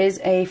think it is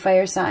a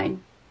fire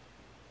sign.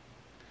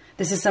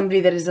 This is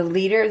somebody that is a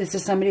leader. This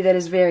is somebody that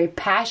is very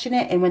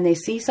passionate, and when they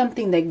see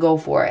something, they go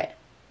for it.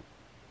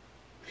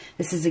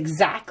 This is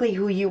exactly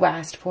who you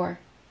asked for.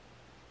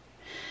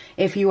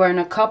 If you are in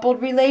a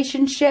coupled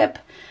relationship,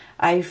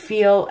 I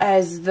feel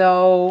as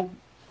though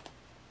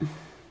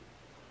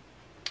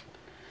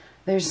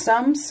there's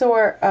some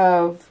sort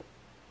of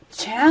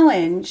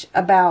challenge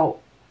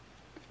about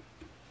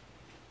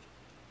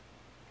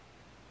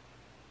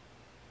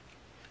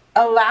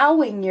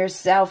allowing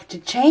yourself to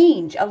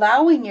change,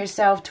 allowing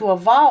yourself to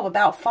evolve,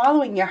 about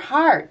following your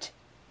heart.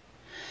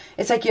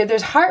 It's like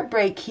there's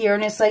heartbreak here,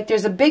 and it's like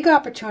there's a big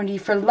opportunity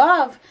for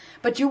love,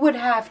 but you would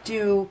have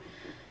to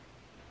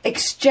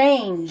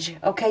exchange,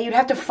 okay? You'd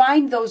have to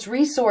find those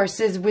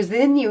resources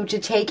within you to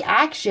take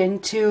action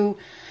to,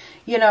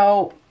 you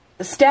know,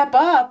 step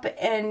up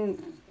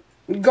and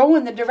go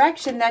in the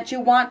direction that you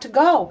want to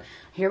go.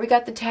 Here we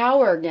got the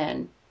Tower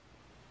again.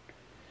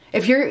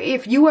 If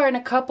you are in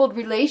a coupled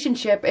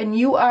relationship and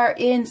you are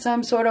in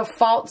some sort of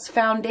false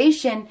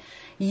foundation,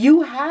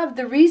 you have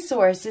the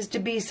resources to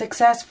be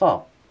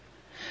successful.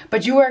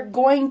 But you are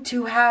going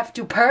to have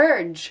to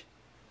purge.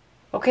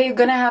 Okay, you're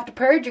going to have to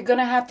purge. You're going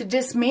to have to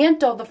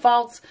dismantle the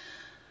false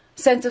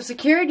sense of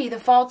security, the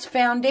false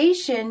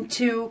foundation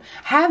to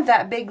have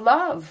that big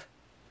love.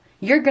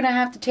 You're going to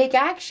have to take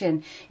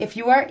action. If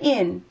you are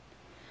in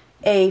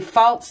a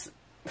false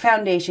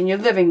foundation. You're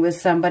living with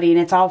somebody and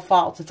it's all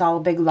false. It's all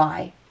a big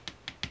lie.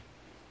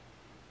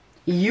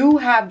 You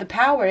have the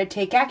power to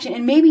take action.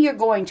 And maybe you're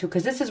going to,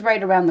 because this is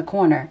right around the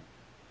corner.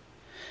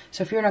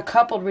 So if you're in a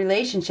coupled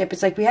relationship,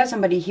 it's like we have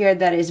somebody here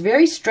that is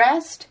very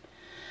stressed.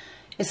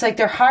 It's like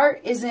their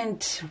heart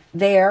isn't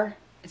there.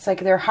 It's like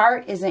their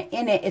heart isn't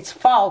in it. It's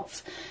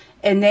false.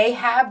 And they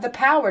have the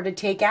power to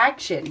take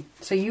action.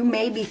 So you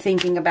may be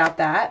thinking about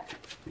that.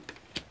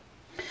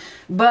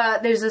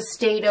 But there's a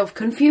state of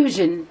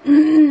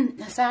confusion.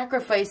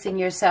 Sacrificing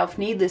yourself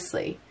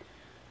needlessly.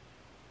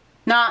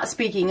 Not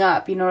speaking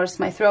up. You notice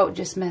my throat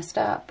just messed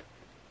up.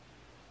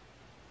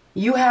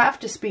 You have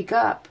to speak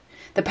up.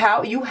 The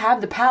power, you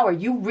have the power.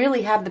 You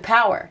really have the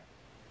power.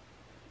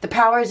 The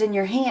power is in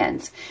your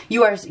hands.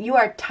 You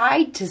are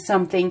tied to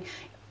something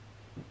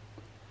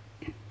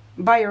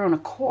by your own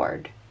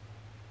accord.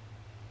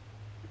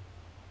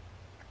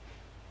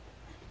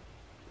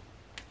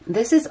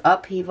 This is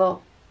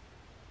upheaval.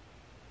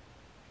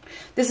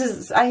 This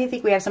is, I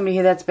think we have somebody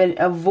here that's been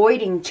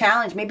avoiding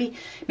challenge. Maybe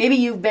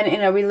you've been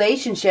in a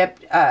relationship,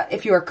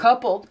 if you're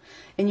coupled,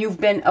 and you've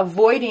been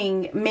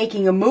avoiding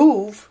making a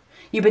move.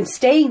 You've been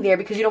staying there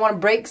because you don't want to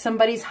break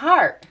somebody's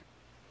heart.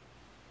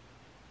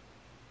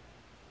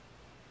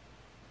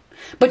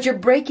 But you're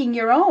breaking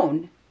your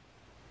own.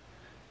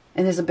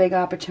 And there's a big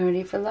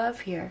opportunity for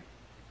love here.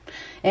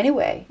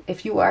 Anyway,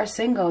 if you are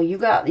single, you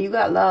got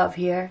love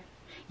here.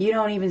 You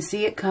don't even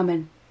see it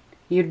coming.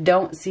 You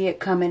don't see it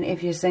coming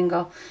if you're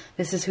single.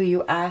 This is who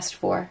you asked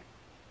for.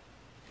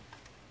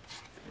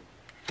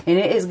 And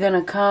it is going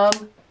to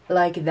come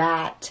like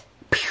that.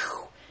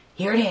 Pew!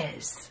 Here it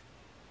is.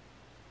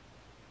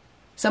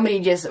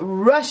 Somebody just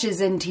rushes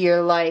into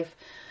your life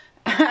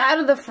out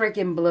of the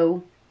freaking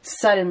blue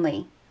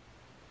suddenly.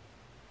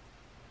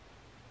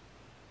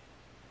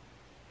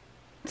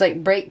 It's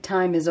like break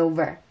time is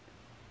over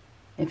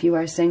if you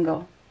are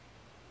single.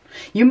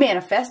 You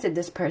manifested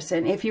this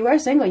person. If you are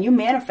single, you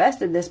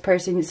manifested this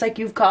person. It's like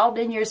you've called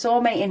in your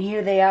soulmate and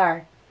here they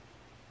are.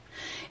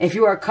 If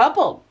you are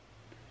coupled,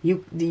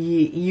 you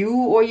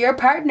or your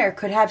partner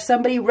could have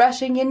somebody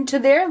rushing into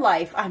their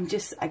life.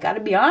 I got to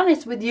be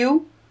honest with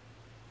you.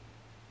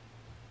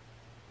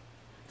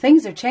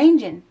 Things are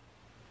changing.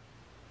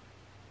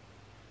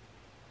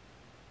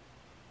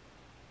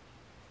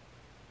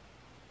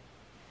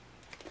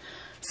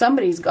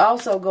 Somebody's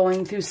also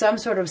going through some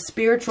sort of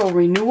spiritual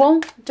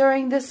renewal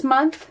during this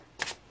month.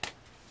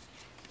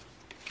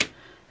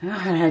 And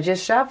I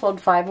just shuffled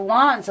 5 of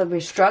Wands, so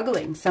we're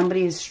struggling.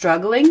 Somebody is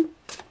struggling.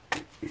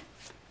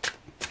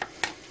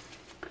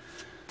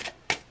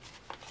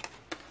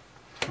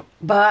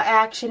 But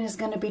action is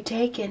going to be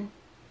taken.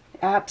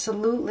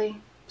 Absolutely.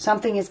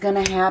 Something is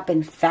going to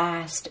happen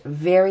fast.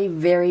 Very,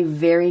 very,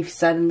 very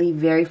suddenly,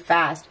 very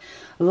fast.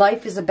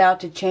 Life is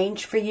about to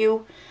change for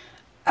you.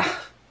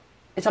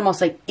 It's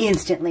almost like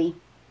instantly.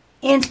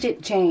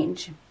 Instant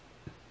change.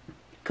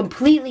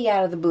 Completely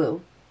out of the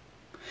blue.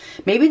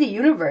 Maybe the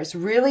universe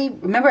really...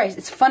 Remember,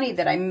 it's funny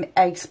that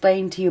I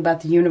explained to you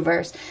about the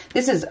universe.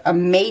 This is a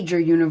major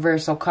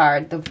universal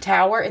card. The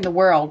Tower and the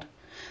World.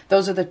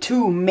 Those are the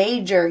 2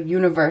 major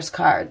universe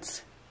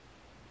cards.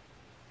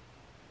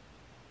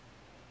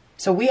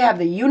 So we have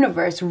the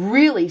universe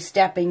really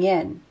stepping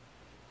in.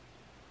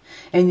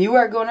 And you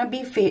are going to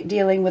be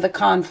dealing with a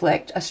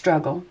conflict, a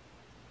struggle.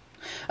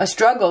 A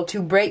struggle to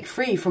break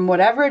free from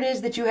whatever it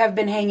is that you have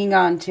been hanging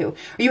on to. Or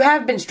you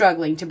have been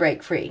struggling to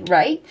break free,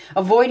 right?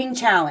 Avoiding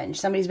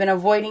challenge. Somebody's been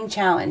avoiding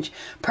challenge.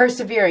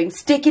 Persevering.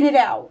 Sticking it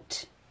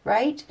out,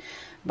 right?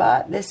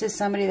 But this is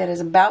somebody that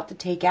is about to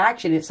take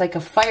action. It's like a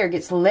fire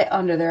gets lit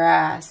under their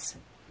ass.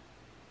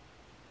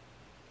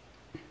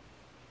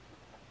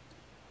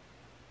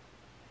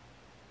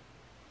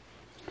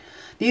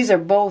 These are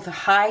both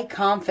high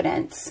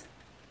confidence.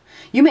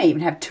 You may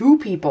even have 2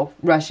 people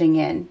rushing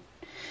in.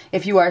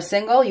 If you are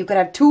single, you could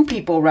have 2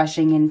 people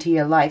rushing into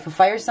your life. A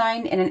fire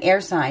sign and an air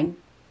sign.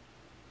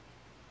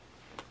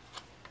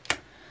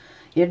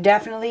 You're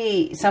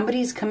definitely,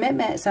 somebody's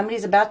commitment.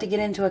 Somebody's about to get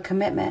into a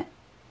commitment.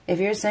 If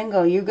you're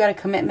single, you've got a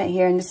commitment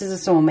here. And this is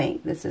a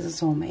soulmate. This is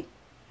a soulmate.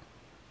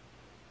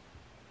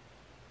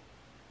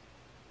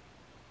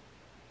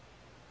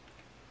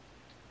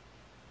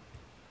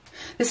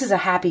 This is a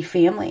happy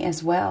family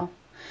as well.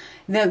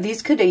 Now,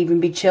 these could even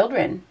be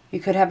children.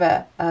 You could have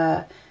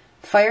a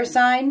fire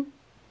sign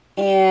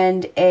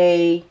and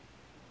a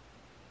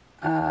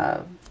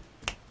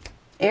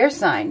air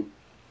sign.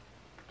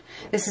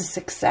 This is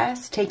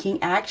success.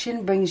 Taking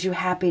action brings you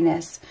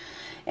happiness.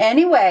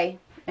 Anyway,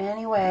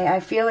 I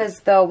feel as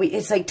though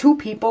it's like 2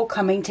 people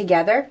coming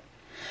together.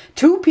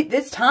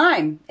 It's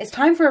time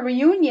for a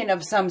reunion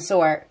of some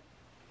sort.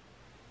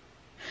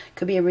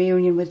 Could be a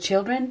reunion with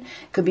children.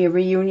 Could be a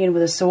reunion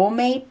with a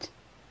soulmate.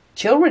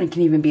 Children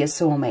can even be a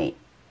soulmate.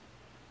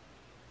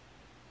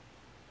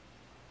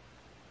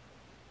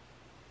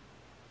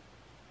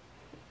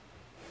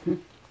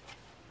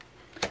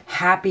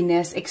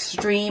 Happiness,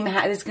 extreme.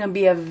 This is going to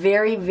be a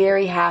very,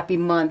 very happy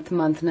month.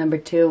 Month number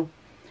 2.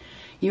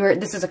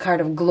 This is a card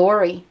of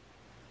glory.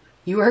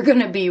 You are going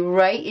to be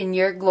right in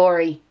your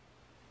glory.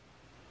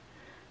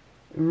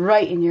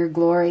 right in your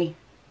glory.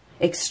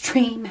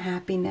 Extreme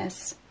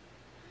happiness.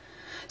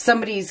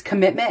 Somebody's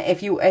commitment,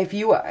 if you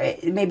are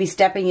maybe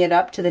stepping it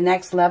up to the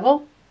next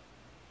level.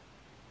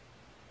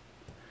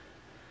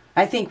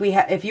 I think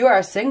if you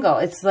are single,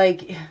 it's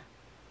like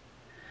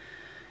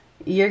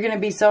you're going to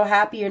be so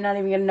happy you're not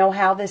even going to know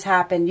how this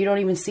happened. You don't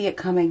even see it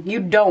coming. You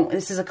don't.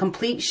 This is a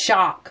complete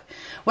shock.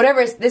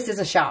 This is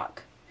a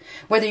shock.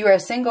 Whether you are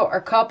single or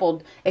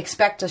coupled,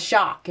 expect a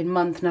shock in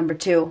month number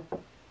 2.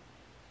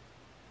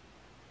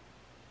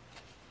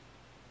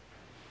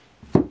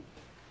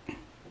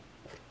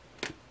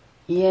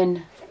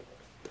 Yin.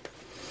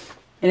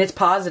 And it's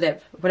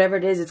positive. Whatever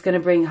it is, it's going to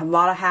bring a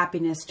lot of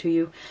happiness to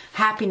you.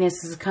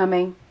 Happiness is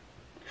coming.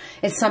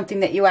 It's something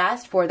that you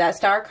asked for. That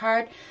star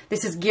card,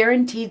 this is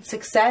guaranteed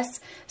success.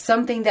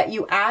 Something that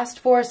you asked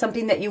for,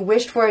 something that you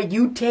wished for.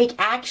 You take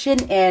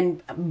action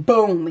and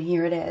boom,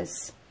 here it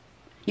is.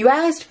 You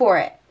asked for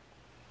it.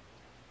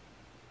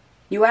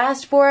 You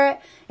asked for it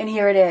and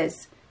here it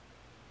is.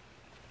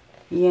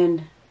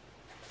 Yin.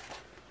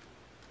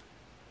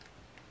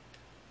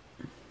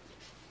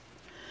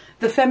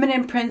 The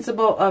feminine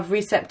principle of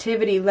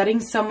receptivity, letting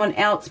someone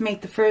else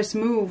make the first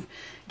move,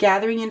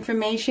 gathering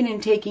information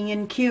and taking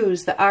in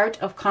cues, the art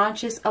of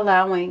conscious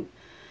allowing.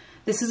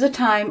 This is a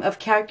time of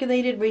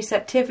calculated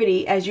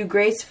receptivity as you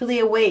gracefully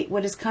await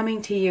what is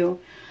coming to you,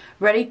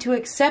 ready to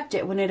accept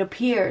it when it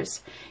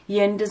appears.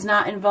 Yin does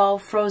not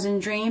involve frozen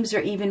dreams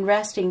or even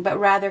resting, but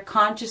rather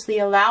consciously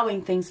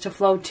allowing things to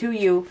flow to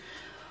you,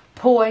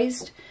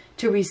 poised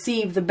to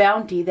receive the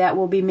bounty that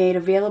will be made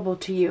available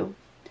to you.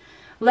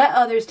 Let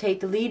others take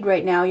the lead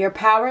right now. Your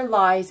power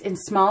lies in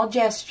small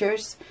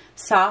gestures,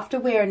 soft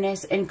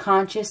awareness, and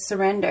conscious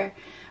surrender.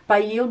 By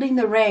yielding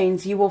the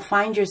reins, you will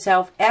find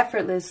yourself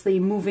effortlessly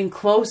moving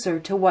closer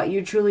to what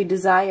you truly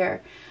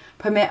desire.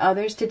 Permit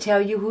others to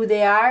tell you who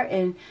they are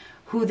and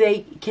who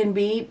they can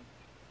be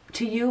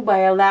to you by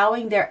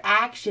allowing their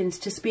actions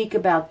to speak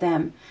about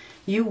them.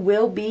 You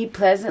will be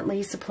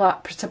pleasantly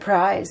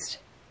surprised.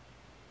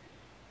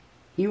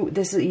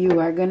 You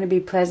are going to be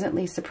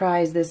pleasantly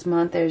surprised this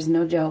month. There's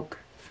no joke.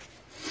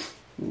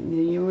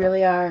 You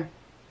really are.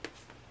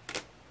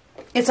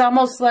 It's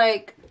almost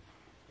like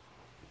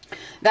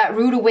that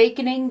rude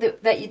awakening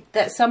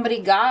that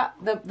somebody got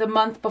the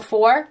month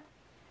before.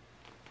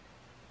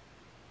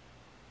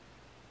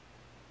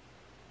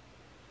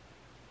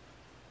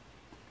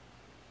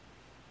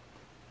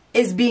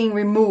 Is being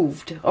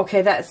removed.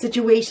 Okay, that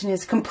situation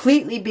is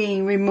completely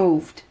being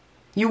removed.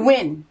 You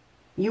win.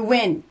 You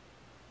win.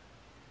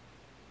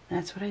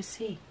 That's what I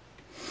see.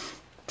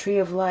 Tree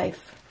of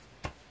Life.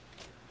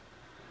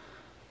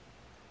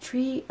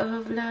 Tree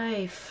of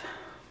Life.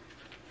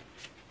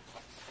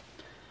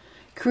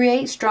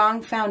 Create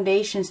strong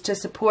foundations to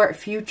support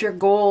future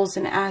goals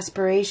and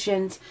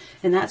aspirations.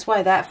 And that's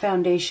why that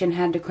foundation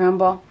had to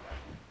crumble.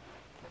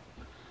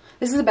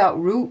 This is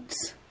about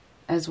roots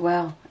as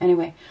well.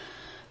 Anyway,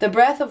 the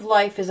breath of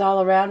life is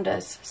all around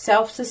us.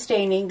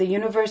 Self-sustaining, the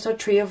universal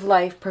tree of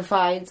life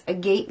provides a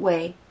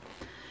gateway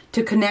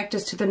to connect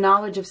us to the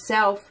knowledge of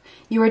self.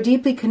 You are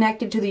deeply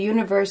connected to the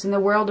universe and the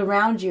world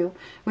around you.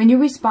 When you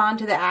respond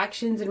to the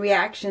actions and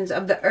reactions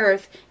of the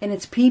earth and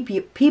its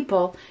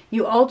people,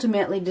 you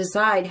ultimately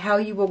decide how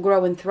you will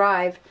grow and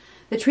thrive.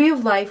 The tree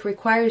of life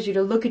requires you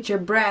to look at your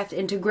breath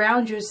and to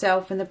ground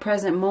yourself in the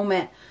present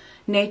moment.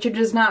 Nature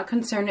does not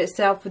concern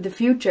itself with the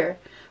future.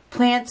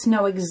 Plants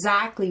know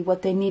exactly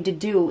what they need to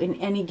do in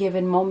any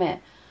given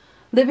moment.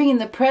 Living in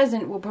the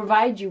present will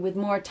provide you with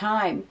more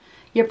time.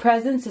 Your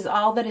presence is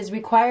all that is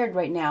required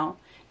right now.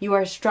 You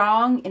are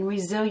strong and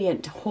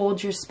resilient.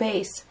 Hold your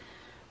space.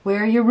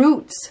 Where are your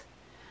roots?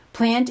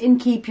 Plant and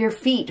keep your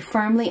feet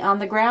firmly on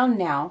the ground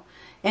now.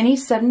 Any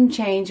sudden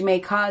change may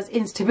cause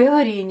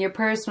instability in your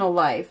personal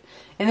life.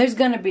 And there is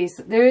going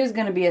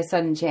to be a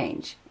sudden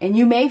change. And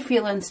you may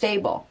feel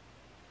unstable.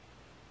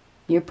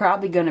 You're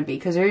probably going to be.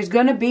 Because there's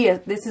going to be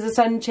this is a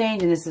sudden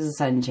change and this is a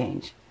sudden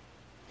change.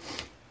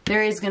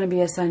 There is going to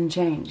be a sudden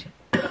change.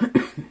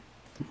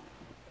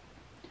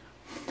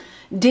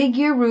 Dig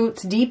your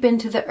roots deep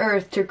into the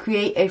earth to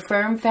create a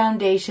firm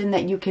foundation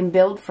that you can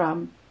build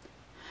from.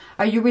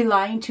 Are you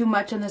relying too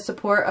much on the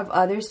support of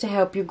others to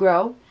help you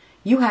grow?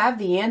 You have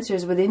the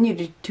answers within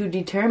you to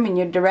determine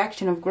your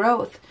direction of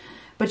growth,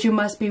 but you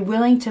must be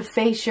willing to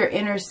face your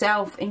inner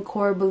self and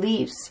core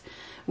beliefs.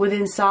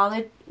 With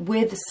solid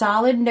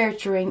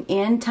nurturing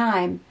and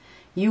time,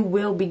 you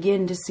will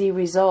begin to see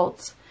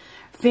results.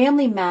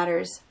 Family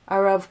matters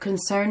are of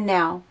concern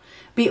now.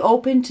 Be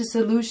open to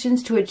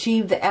solutions to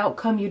achieve the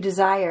outcome you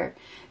desire.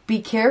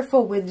 Be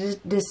careful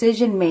with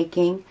decision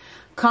making.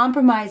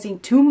 Compromising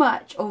too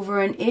much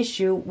over an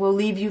issue will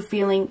leave you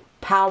feeling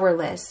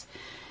powerless.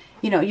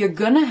 You know, you're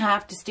going to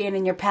have to stand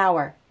in your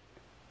power.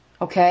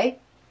 Okay?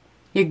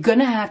 You're going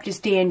to have to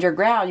stand your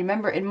ground. You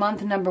remember in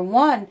month number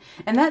 1,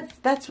 and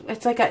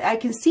it's like I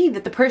can see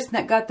that the person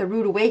that got the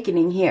rude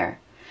awakening here,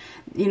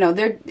 you know,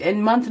 they're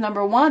in month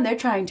number 1,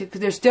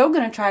 they're still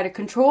going to try to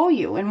control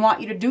you and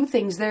want you to do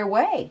things their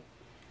way.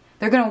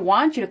 They're going to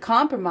want you to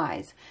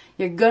compromise.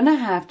 You're going to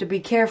have to be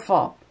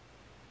careful.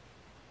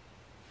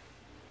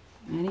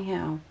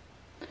 Anyhow.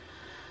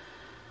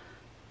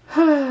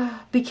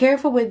 Be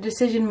careful with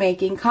decision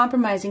making.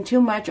 Compromising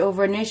too much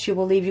over an issue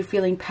will leave you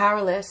feeling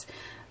powerless,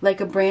 like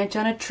a branch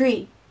on a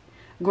tree.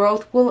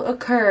 Growth will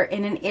occur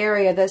in an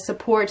area that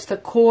supports the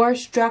core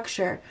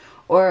structure,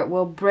 or it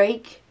will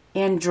break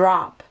and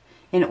drop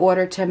in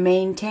order to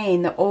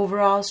maintain the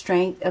overall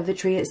strength of the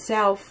tree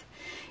itself.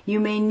 You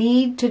may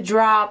need to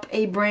drop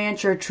a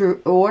branch or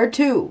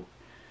two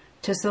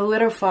to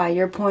solidify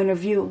your point of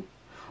view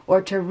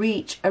or to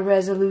reach a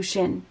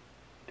resolution.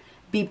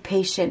 Be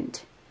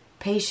patient.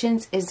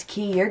 Patience is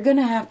key. You're going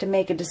to have to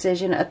make a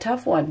decision, a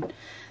tough one.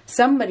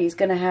 Somebody's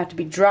going to have to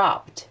be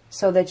dropped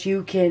so that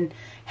you can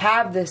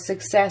have the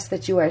success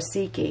that you are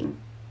seeking.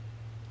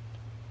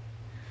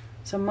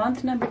 So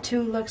month number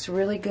 2 looks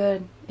really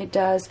good. It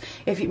does.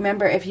 If you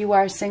remember, if you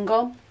are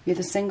single, you're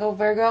the single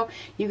Virgo,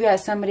 you got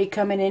somebody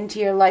coming into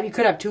your life. You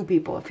could have 2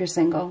 people if you're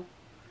single.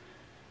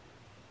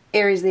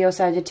 Aries, Leo,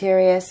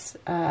 Sagittarius,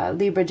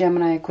 Libra,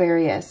 Gemini,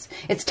 Aquarius.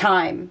 It's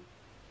time.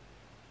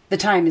 The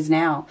time is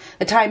now.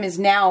 The time is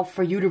now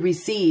for you to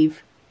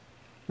receive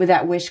with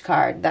that wish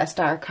card, that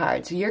star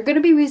card. So you're going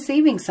to be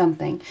receiving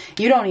something.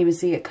 You don't even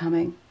see it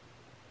coming.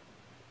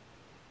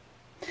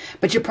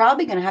 But you're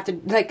probably going to have to,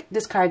 like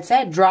this card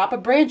said, drop a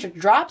branch or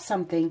drop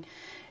something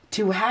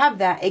to have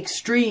that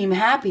extreme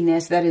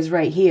happiness that is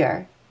right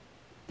here.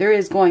 There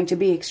is going to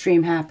be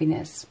extreme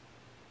happiness,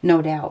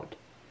 no doubt.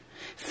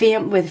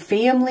 With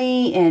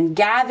family and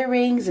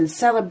gatherings and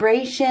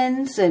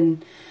celebrations,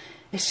 and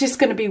it's just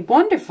going to be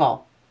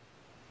wonderful.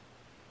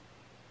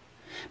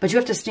 But you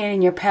have to stand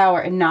in your power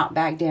and not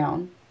back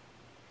down.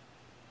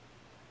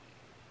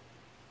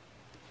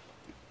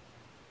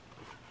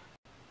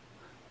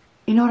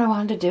 You know what I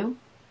wanted to do?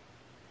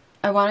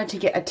 I wanted to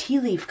get a tea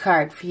leaf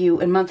card for you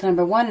in month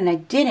number 1, and I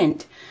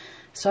didn't.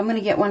 So I'm going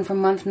to get one for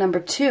month number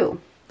 2.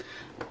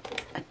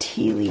 A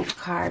tea leaf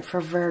card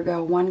for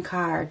Virgo. 1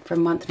 card for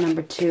month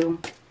number 2.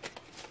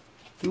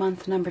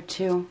 Month number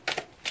 2.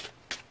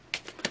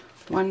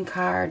 1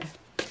 card.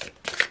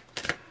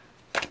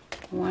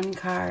 1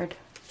 card.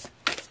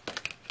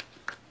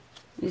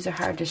 These are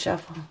hard to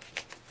shuffle.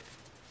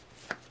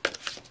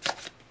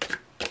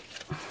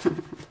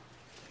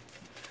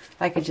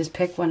 I could just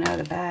pick one out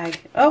of the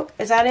bag. Oh,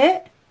 is that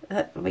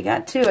it? We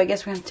got 2. I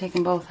guess we're going to take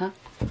them both, huh?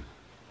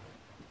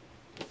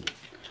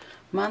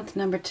 Month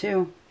number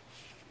 2.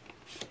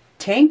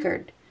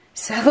 Tankard.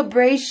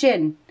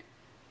 Celebration.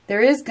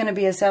 There is going to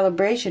be a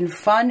celebration.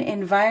 Fun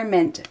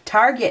environment.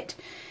 Target.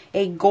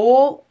 A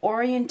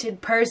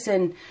goal-oriented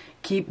person.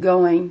 Keep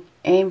going.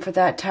 Aim for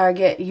that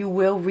target. You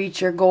will reach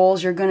your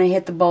goals. You're going to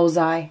hit the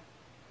bullseye.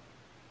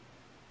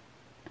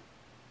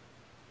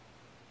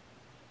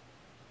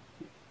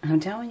 I'm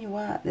telling you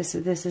what, this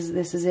is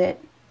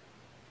it.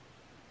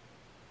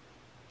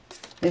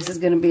 This is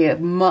going to be a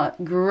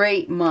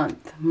great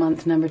month.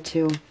 Month number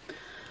 2.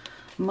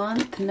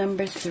 Month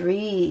number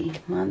 3.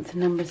 Month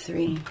number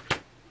 3.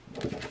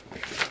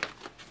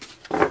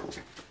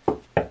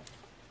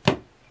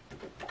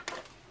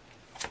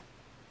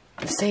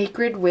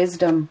 Sacred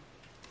wisdom.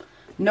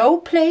 No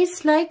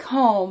place like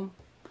home.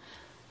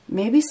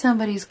 Maybe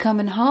somebody's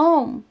coming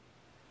home.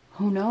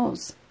 Who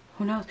knows?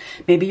 Who knows?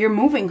 Maybe you're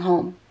moving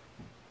home.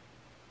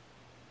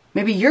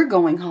 Maybe you're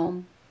going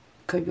home.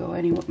 Could go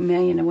any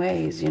million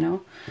ways, you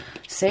know.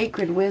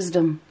 Sacred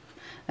wisdom.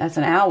 That's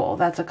an owl.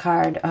 That's a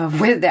card of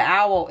the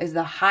owl is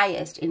the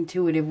highest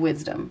intuitive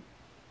wisdom.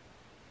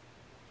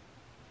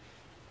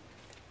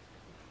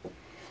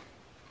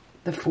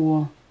 The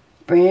Fool.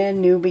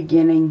 Brand new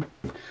beginning.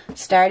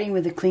 Starting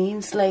with a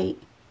clean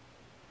slate.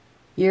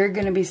 You're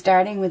going to be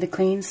starting with a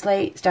clean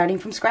slate. Starting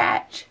from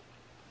scratch.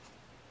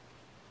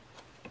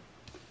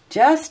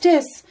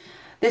 Justice.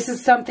 This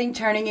is something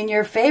turning in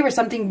your favor.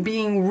 Something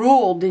being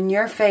ruled in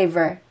your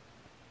favor.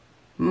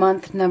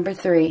 Month number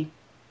 3.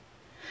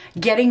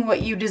 Getting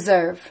what you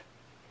deserve.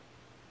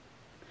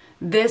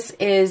 This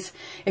is,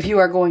 if you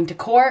are going to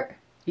court,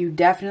 you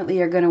definitely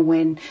are going to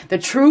win. The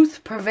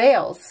truth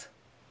prevails.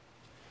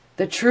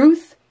 The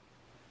truth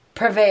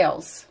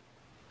prevails.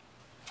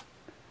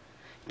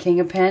 King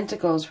of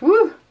Pentacles.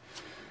 Woo!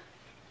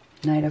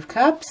 Knight of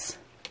Cups.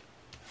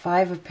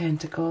 5 of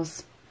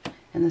Pentacles.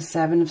 And the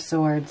 7 of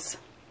Swords.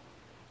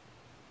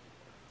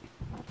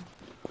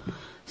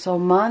 So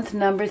month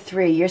number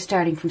 3, you're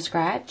starting from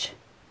scratch.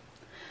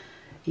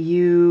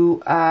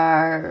 You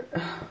are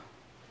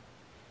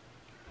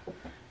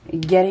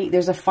getting,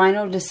 there's a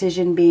final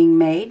decision being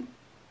made.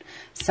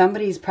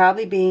 Somebody's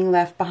probably being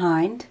left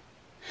behind.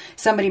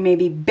 Somebody may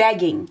be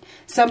begging.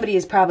 Somebody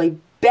is probably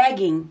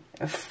begging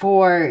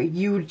for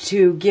you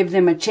to give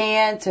them a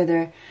chance,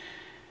 or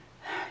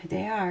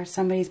they are.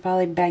 Somebody's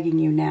probably begging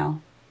you now.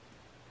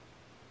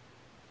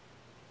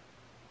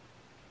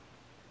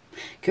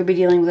 Could be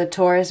dealing with a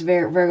Taurus,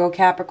 Virgo,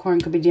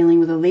 Capricorn. Could be dealing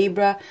with a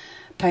Libra,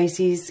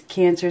 Pisces,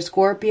 Cancer,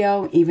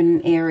 Scorpio, even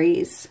an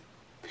Aries.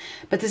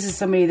 But this is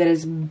somebody that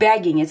is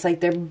begging. It's like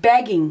they're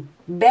begging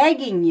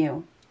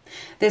you.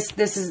 This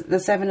is the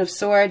 7 of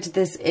Swords.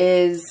 This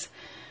is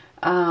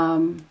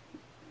the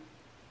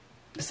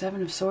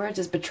 7 of Swords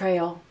is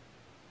betrayal.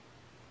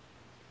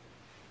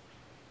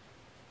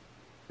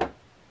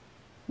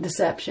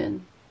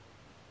 Deception.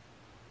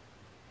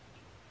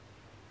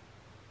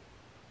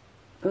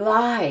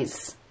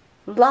 Lies.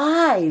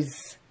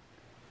 Lies.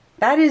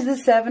 That is the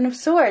Seven of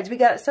Swords. We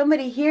got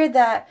somebody here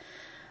that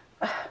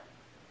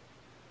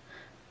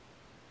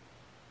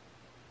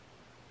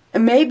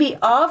may be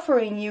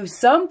offering you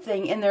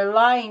something and they're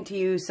lying to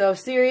you. So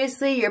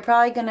seriously, you're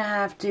probably going to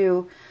have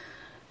to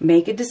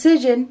make a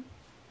decision.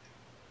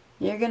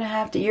 You're going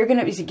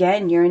to,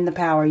 again, you're in the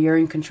power. You're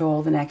in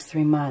control the next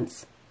 3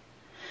 months.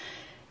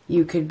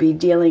 You could be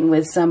dealing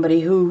with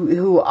somebody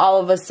who all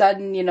of a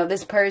sudden, you know,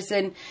 this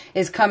person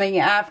is coming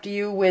after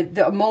you with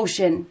the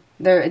emotion.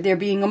 They're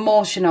being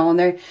emotional, and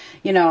they're,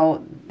 you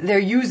know, they're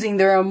using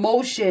their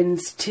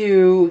emotions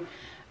to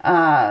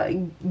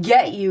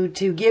get you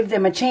to give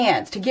them a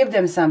chance, to give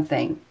them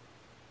something.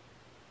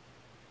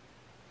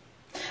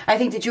 I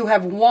think that you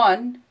have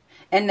won,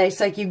 and it's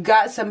like you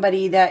got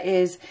somebody that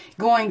is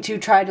going to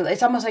try to,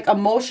 it's almost like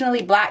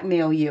emotionally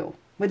blackmail you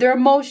with their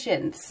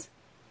emotions.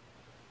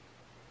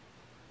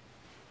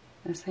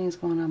 This thing is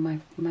going on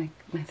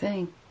my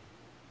thing.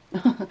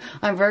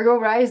 I'm Virgo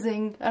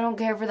rising. I don't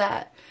care for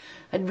that.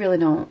 I really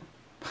don't.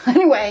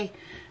 Anyway,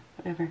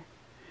 whatever.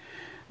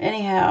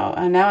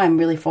 Anyhow, now I'm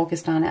really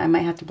focused on it. I might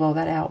have to blow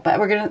that out. But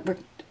we're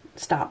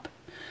stop.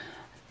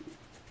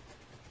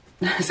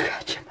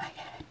 Scratching my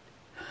head.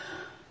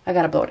 I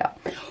gotta blow it out.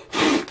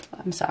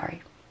 I'm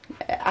sorry.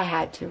 I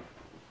had to.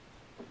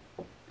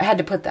 I had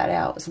to put that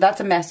out. So that's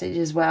a message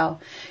as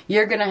well.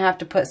 You're gonna have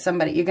to put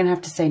somebody, you're gonna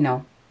have to say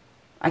no.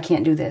 I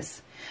can't do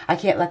this. I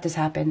can't let this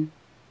happen.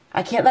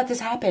 I can't let this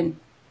happen.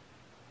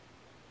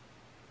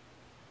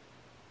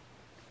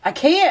 I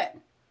can't.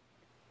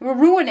 We'll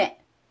ruin it.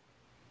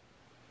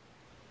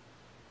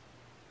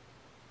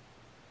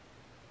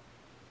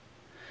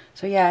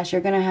 So yes, you're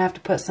going to have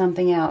to put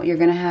something out. You're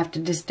going to have to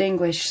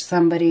distinguish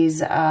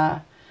somebody's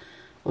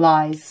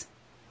lies.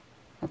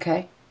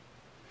 Okay?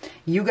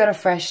 You got a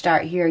fresh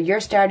start here.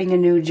 You're starting a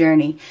new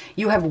journey.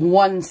 You have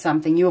won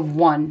something. You have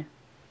won.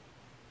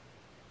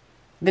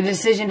 The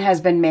decision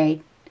has been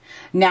made.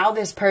 Now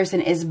this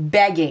person is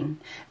begging.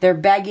 They're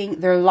begging.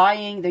 They're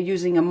lying. They're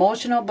using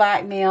emotional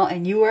blackmail.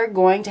 And you are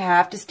going to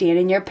have to stand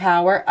in your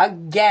power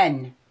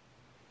again.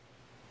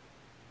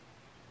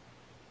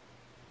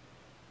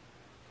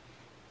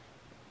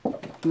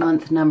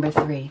 Month number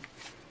 3.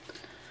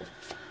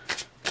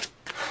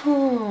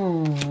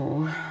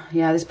 Oh,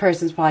 yeah, this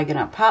person's probably going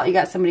to apologize. You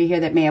got somebody here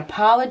that may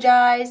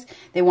apologize.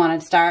 They want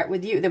to start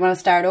with you. They want to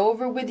start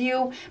over with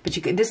you. But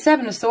you could, this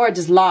Seven of Swords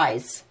is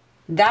lies.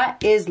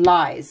 That is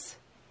lies.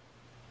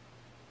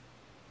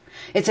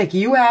 It's like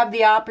you have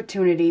the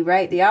opportunity,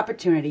 right? The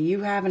opportunity.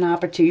 You have an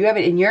opportunity. You have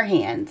it in your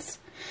hands.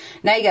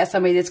 Now you got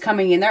somebody that's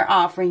coming in. They're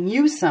offering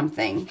you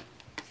something.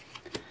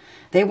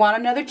 They want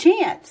another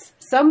chance.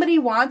 Somebody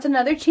wants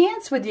another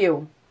chance with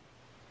you.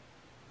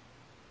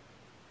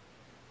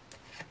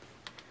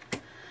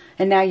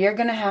 And now you're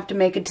going to have to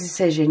make a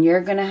decision.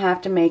 You're going to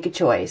have to make a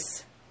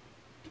choice.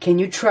 Can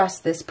you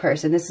trust this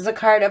person? This is a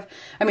card of,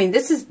 I mean,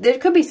 there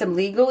could be some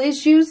legal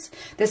issues.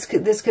 This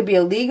could be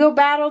a legal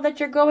battle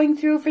that you're going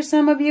through for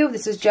some of you.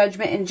 This is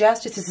judgment and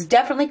justice. This is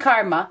definitely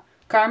karma.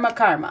 Karma,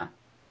 karma.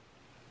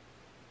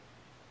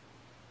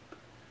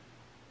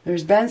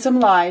 There's been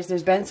some lies.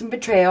 There's been some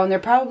betrayal. And there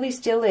probably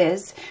still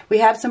is. We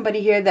have somebody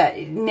here that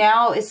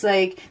now it's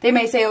like, they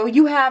may say, oh,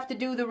 you have to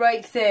do the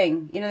right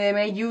thing. You know, they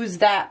may use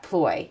that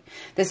ploy.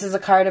 This is a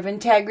card of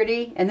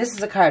integrity. And this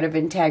is a card of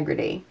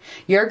integrity.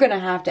 You're going to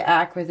have to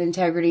act with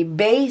integrity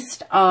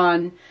based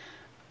on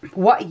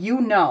what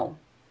you know.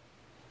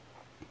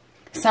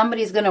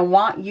 Somebody's going to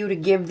want you to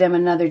give them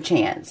another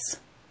chance.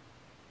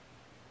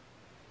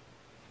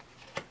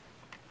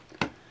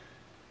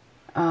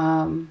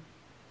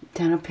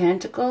 Ten of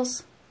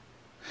Pentacles.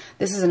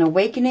 This is an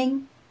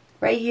awakening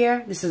right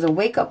here. This is a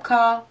wake-up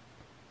call.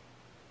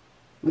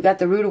 We got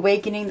the rude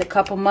awakening the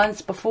couple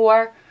months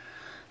before.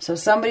 So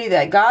somebody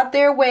that got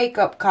their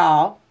wake-up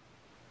call,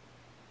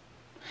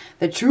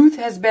 the truth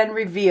has been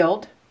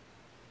revealed,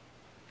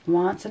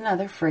 wants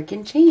another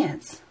freaking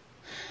chance.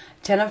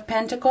 Ten of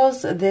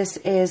Pentacles. This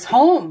is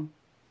home.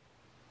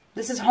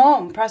 This is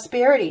home.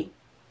 Prosperity.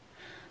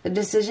 The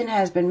decision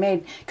has been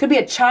made. Could be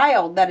a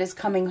child that is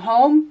coming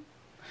home.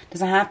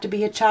 Doesn't have to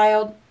be a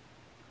child.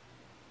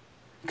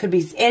 It could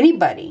be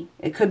anybody.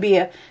 It could be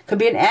an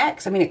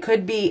ex. I mean, it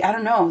could be, I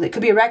don't know. It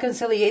could be a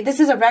reconciliation. This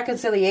is a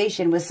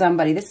reconciliation with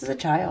somebody. This is a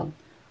child.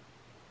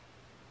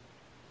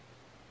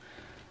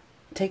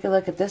 Take a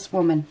look at this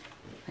woman.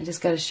 I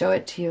just got to show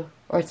it to you.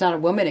 Or it's not a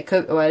woman. It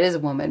could, well, it is a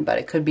woman, but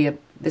it could be a,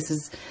 this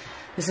is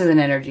an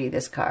energy,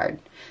 this card.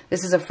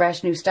 This is a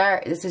fresh new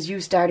start. This is you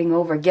starting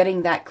over,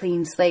 getting that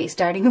clean slate,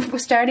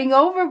 starting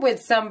over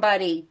with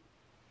somebody.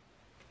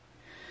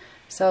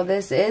 So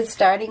this is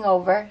starting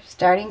over,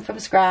 starting from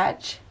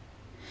scratch.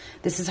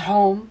 This is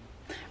home,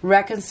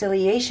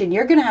 reconciliation.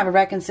 You're going to have a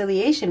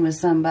reconciliation with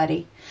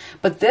somebody.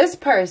 But this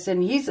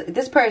person,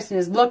 this person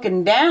is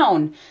looking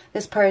down.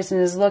 This person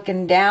is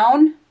looking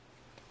down,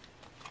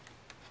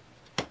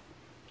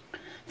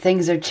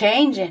 Things are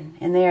changing,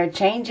 and they are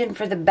changing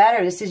for the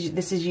better. This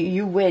is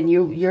you win.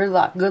 Your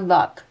luck. Good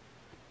luck.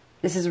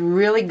 This is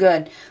really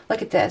good.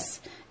 Look at this.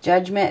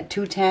 Judgment,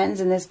 2 10s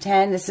and this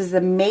 10. This is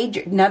the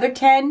major, another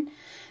 10.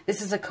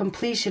 This is a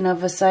completion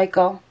of a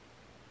cycle.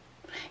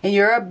 And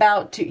you're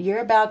about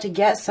to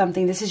get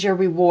something. This is your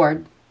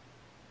reward.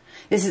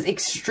 This is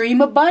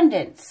extreme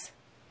abundance.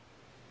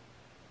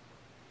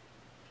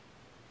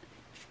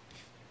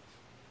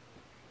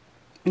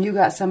 You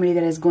got somebody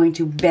that is going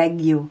to beg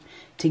you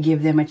to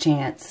give them a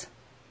chance.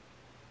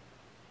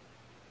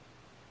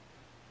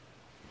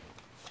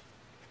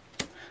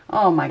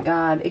 Oh my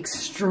God,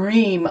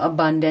 extreme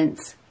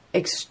abundance.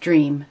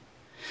 Extreme.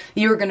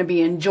 You're going to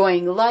be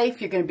enjoying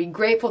life. You're going to be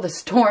grateful. The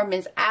storm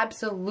is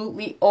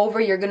absolutely over.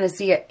 You're going to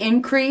see an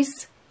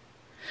increase.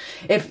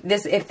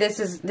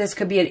 This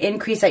could be an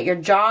increase at your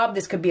job.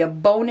 This could be a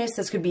bonus.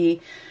 This could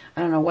be,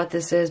 I don't know what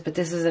this is, but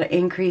this is an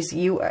increase.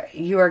 You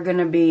are going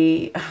to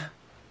be,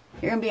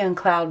 you're going to be on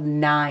cloud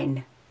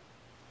 9.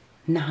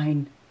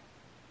 9.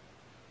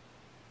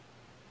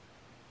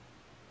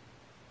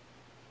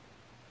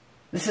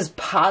 This is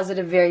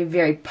positive, very,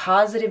 very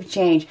positive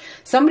change.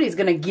 Somebody's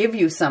going to give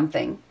you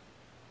something.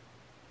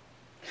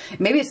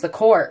 Maybe it's the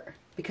court,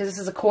 because this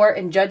is a court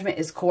and judgment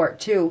is court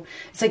too.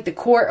 It's like the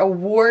court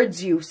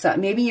awards you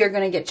something. Maybe you're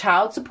going to get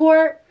child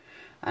support.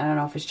 I don't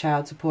know if it's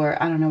child support.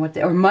 I don't know what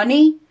or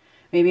money.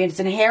 Maybe it's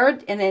an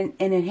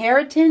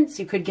inheritance.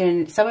 You could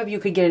get some of you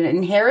could get an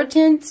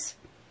inheritance,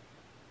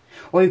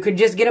 or you could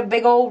just get a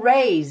big old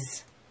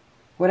raise.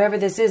 Whatever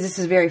this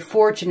is very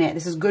fortunate.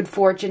 This is good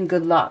fortune,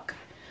 good luck.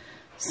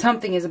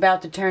 Something is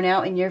about to turn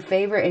out in your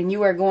favor, and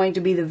you are going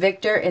to be the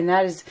victor, and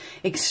that is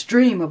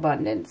extreme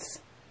abundance.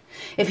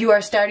 If you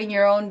are starting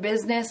your own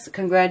business,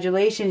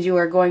 congratulations, you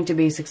are going to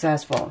be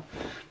successful.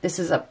 This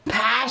is a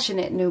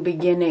passionate new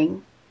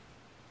beginning.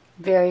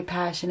 Very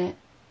passionate.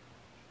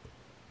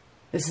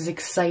 This is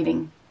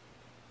exciting.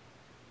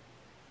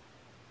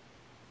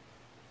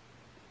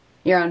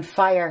 You're on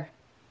fire.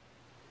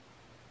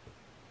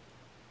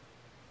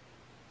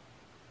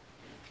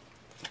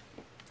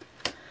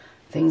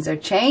 Things are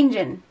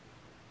changing.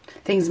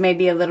 Things may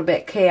be a little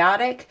bit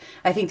chaotic.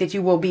 I think that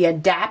you will be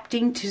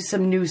adapting to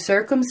some new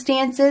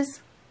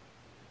circumstances.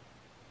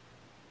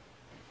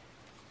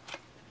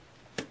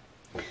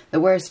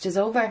 The worst is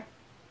over.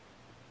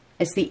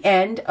 It's the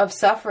end of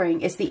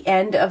suffering. It's the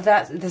end of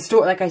that. The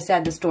storm, like I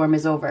said, the storm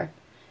is over.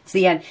 It's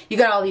the end. You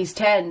got all these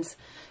 10s.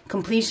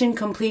 Completion,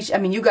 completion. I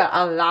mean, you got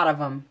a lot of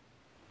them.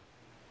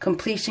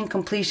 Completion,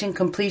 completion,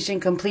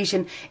 completion,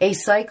 completion. A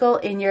cycle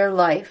in your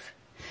life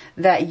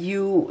that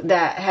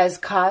has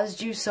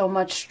caused you so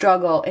much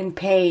struggle and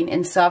pain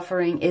and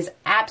suffering is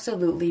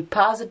absolutely,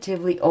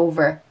 positively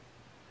over.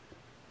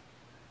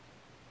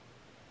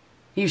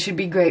 You should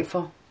be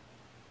grateful.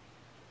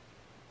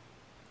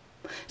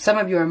 Some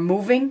of you are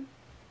moving.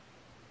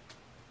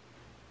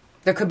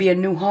 There could be a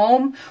new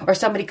home, or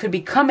somebody could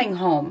be coming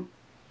home.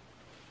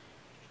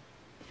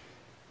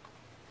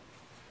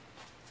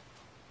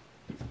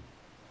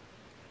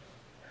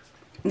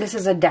 This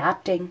is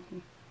adapting.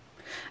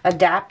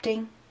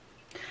 Adapting.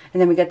 And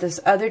then we got this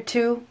other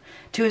 2.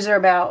 2s are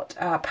about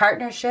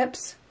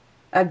partnerships.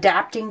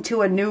 Adapting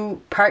to a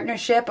new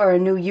partnership or a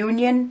new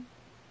union.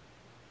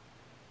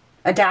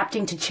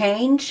 Adapting to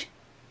change.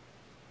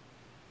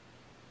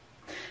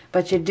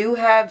 But you do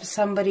have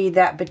somebody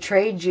that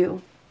betrayed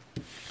you.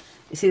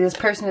 You see, this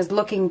person is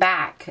looking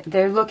back.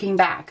 They're looking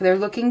back. They're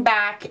looking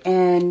back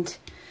and,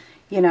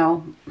 you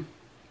know,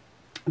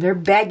 they're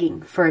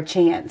begging for a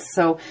chance.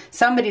 So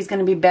somebody's going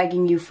to be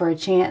begging you for a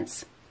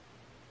chance.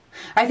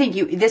 I think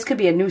this could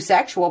be a new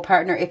sexual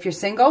partner if you're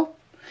single.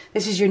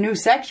 This is your new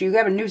sex. You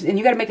have and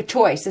you got to make a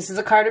choice. This is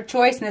a card of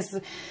choice, and this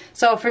is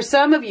so for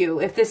some of you,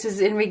 if this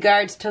is in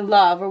regards to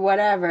love or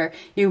whatever,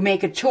 you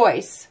make a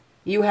choice.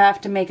 You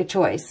have to make a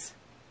choice.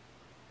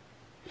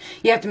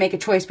 You have to make a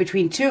choice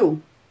between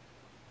 2.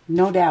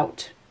 No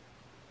doubt.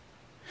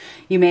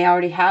 You may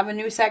already have a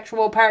new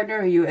sexual partner,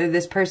 or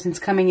this person's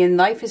coming in.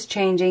 Life is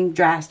changing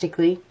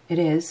drastically. It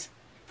is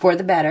for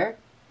the better.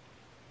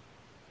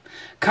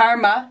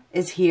 Karma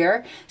is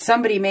here.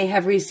 Somebody may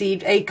have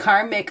received a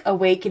karmic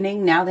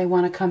awakening. Now they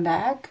want to come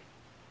back.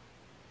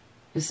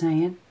 Just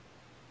saying.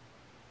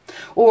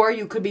 Or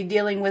you could be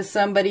dealing with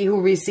somebody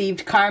who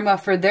received karma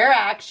for their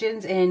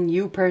actions and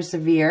you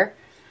persevere.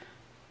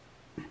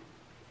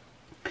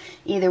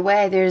 Either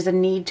way, there's a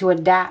need to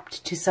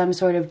adapt to some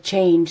sort of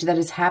change that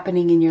is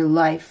happening in your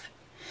life.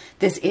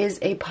 This is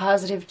a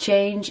positive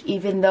change,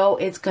 even though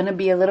it's going to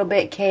be a little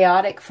bit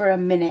chaotic for a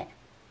minute.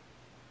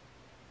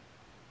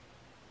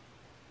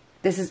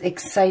 This is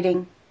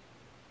exciting.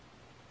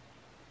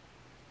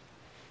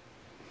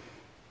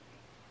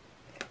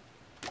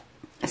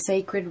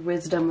 Sacred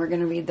wisdom. We're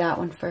going to read that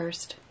one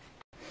first.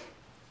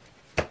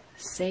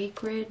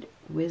 Sacred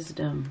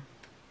wisdom.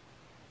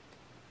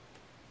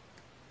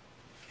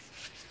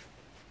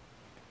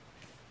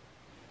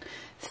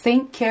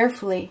 Think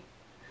carefully.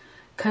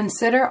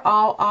 Consider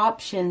all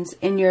options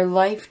in your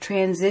life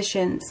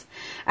transitions.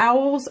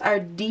 Owls are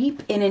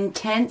deep and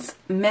intense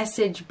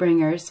message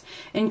bringers,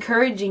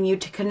 encouraging you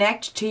to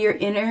connect to your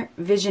inner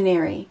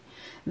visionary.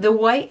 The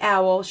white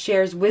owl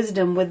shares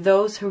wisdom with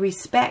those who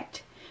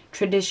respect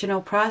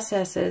traditional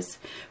processes.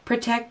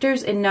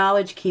 Protectors and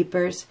knowledge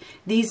keepers,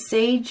 these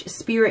sage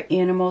spirit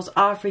animals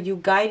offer you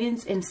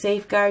guidance and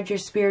safeguard your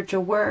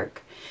spiritual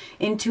work.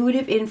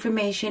 Intuitive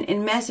information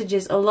and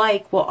messages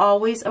alike will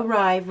always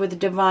arrive with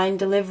divine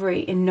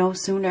delivery and no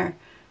sooner.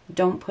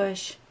 Don't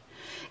push.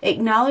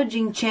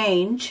 Acknowledging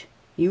change.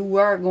 You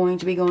are going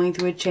to be going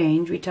through a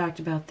change. We talked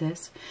about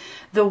this.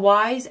 The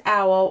wise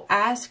owl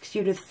asks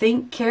you to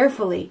think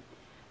carefully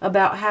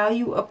about how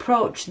you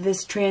approach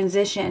this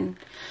transition.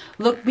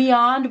 Look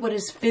beyond what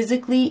is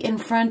physically in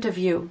front of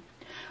you.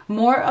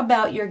 More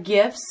about your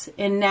gifts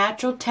and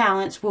natural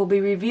talents will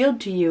be revealed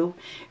to you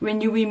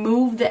when you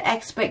remove the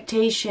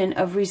expectation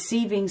of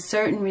receiving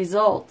certain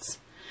results.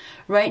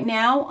 Right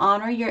now,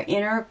 honor your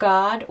inner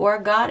god or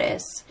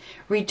goddess.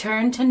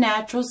 Return to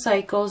natural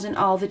cycles in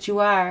all that you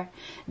are.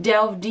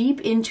 Delve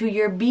deep into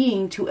your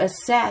being to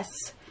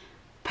assess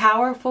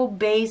powerful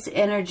base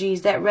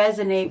energies that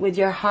resonate with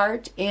your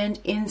heart and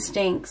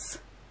instincts.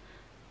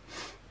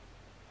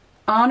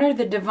 Honor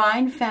the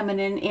divine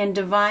feminine and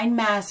divine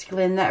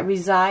masculine that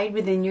reside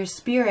within your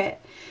spirit.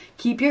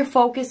 Keep your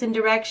focus and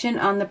direction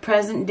on the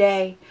present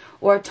day,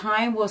 or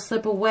time will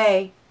slip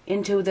away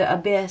into the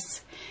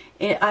abyss.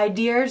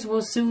 Ideas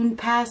will soon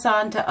pass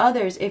on to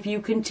others if you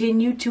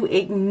continue to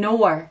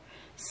ignore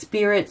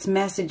Spirit's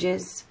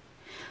messages.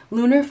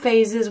 Lunar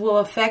phases will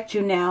affect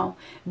you now.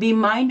 Be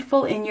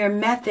mindful in your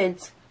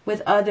methods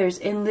with others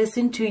and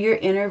listen to your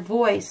inner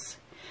voice.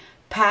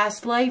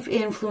 Past life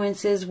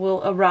influences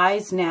will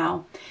arise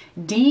now.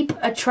 Deep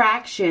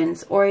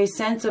attractions or a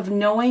sense of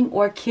knowing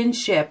or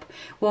kinship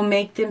will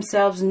make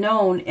themselves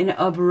known in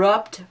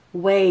abrupt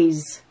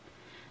ways.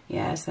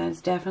 Yes,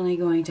 that's definitely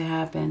going to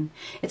happen.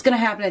 It's going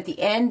to happen at the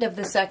end of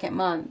the second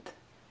month.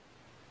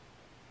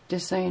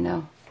 Just so you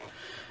know.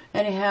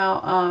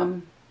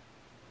 Anyhow,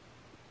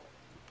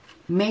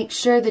 make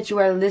sure that you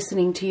are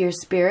listening to your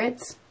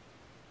spirits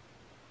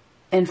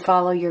and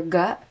follow your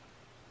gut.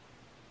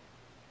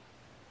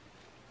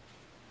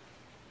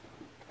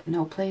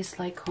 No place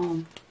like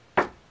home.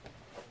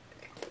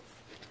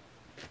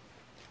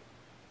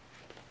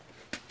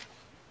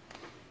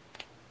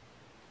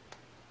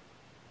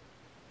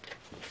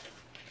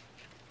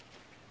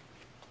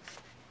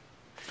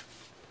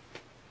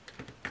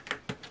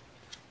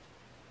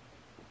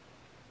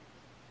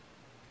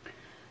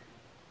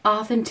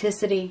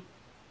 Authenticity.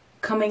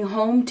 Coming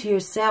home to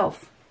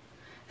yourself.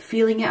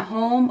 Feeling at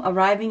home,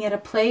 arriving at a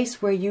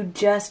place where you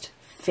just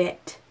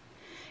fit.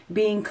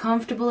 Being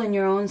comfortable in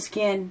your own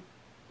skin.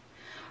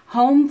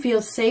 Home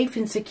feels safe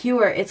and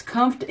secure. It's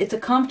a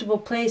comfortable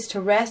place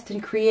to rest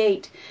and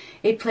create.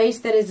 A place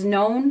that is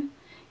known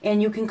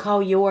and you can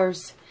call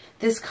yours.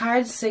 This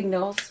card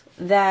signals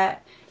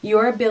that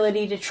your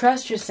ability to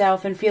trust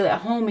yourself and feel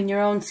at home in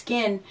your own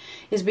skin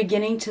is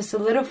beginning to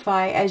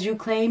solidify as you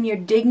claim your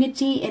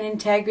dignity and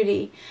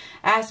integrity.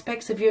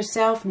 Aspects of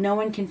yourself no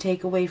one can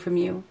take away from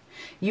you.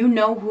 You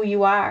know who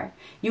you are.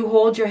 You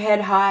hold your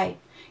head high,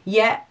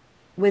 yet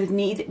with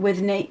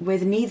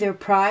neither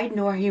pride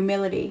nor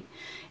humility.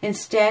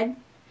 Instead,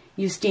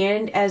 you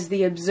stand as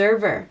the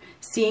observer,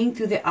 seeing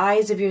through the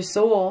eyes of your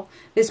soul.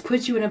 This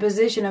puts you in a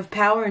position of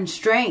power and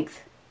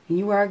strength. And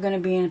you are going to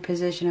be in a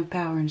position of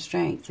power and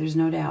strength. There's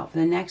no doubt. For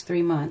the next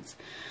 3 months.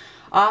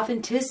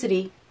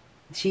 Authenticity.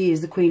 She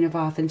is the queen of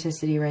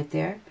authenticity right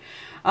there.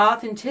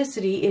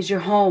 Authenticity is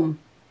your home.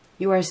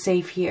 You are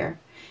safe here.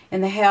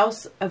 In the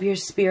house of your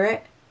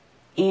spirit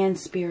and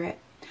spirit.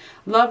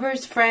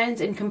 Lovers,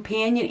 friends, and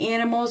companion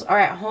animals are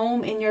at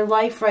home in your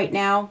life right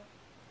now.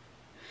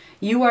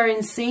 You are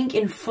in sync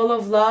and full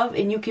of love,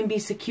 and you can be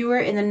secure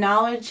in the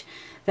knowledge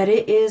that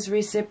it is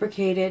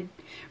reciprocated.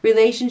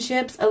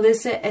 Relationships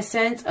elicit a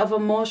sense of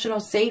emotional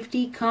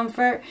safety,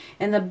 comfort,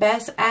 and the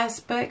best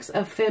aspects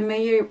of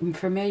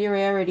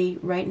familiarity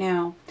right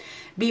now.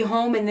 Be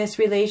home in this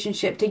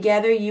relationship.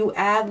 Together you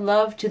add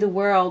love to the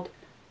world.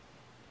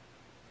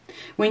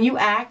 When you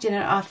act in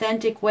an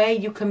authentic way,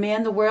 you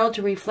command the world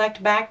to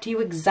reflect back to you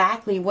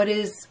exactly what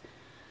is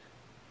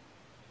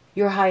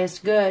your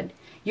highest good.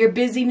 Your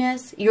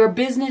busyness, your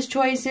business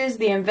choices,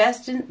 the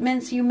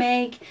investments you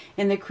make,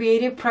 and the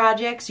creative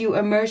projects you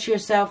immerse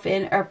yourself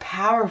in are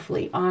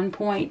powerfully on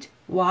point.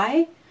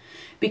 Why?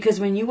 Because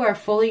when you are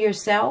fully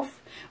yourself,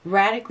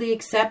 radically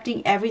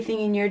accepting everything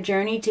in your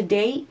journey to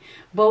date,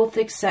 both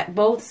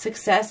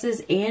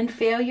successes and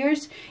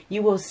failures,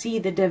 you will see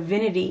the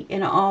divinity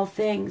in all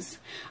things.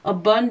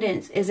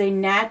 Abundance is a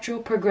natural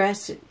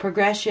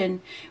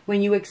progression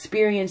when you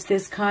experience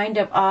this kind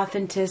of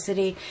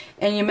authenticity.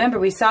 And you remember,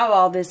 we saw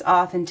all this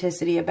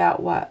authenticity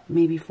about, what,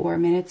 maybe 4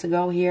 minutes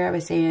ago here? I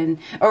was saying,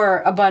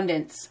 or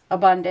abundance.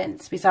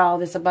 Abundance. We saw all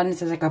this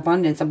abundance. It's like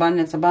abundance,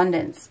 abundance,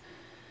 abundance.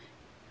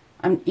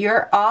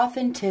 Your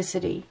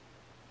authenticity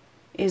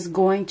is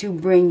going to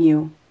bring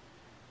you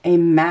a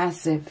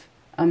massive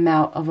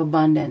amount of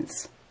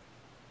abundance.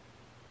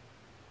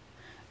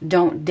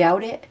 Don't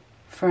doubt it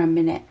for a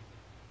minute.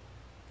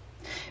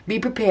 Be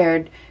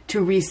prepared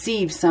to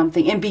receive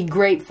something and be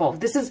grateful.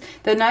 This is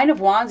the Nine of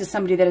Wands is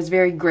somebody that is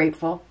very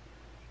grateful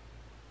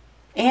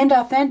and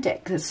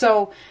authentic.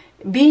 So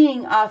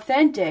being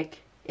authentic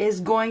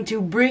is going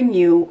to bring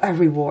you a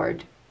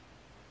reward.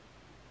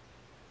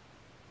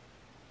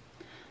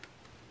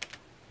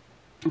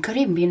 It could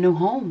even be a new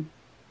home.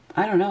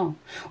 I don't know.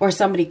 Or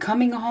somebody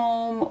coming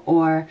home,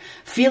 or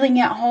feeling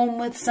at home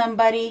with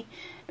somebody,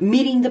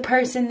 meeting the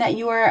person that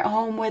you are at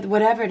home with,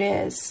 whatever it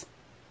is.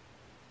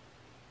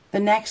 The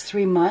next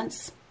 3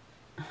 months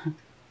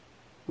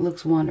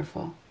looks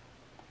wonderful.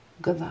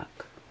 Good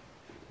luck.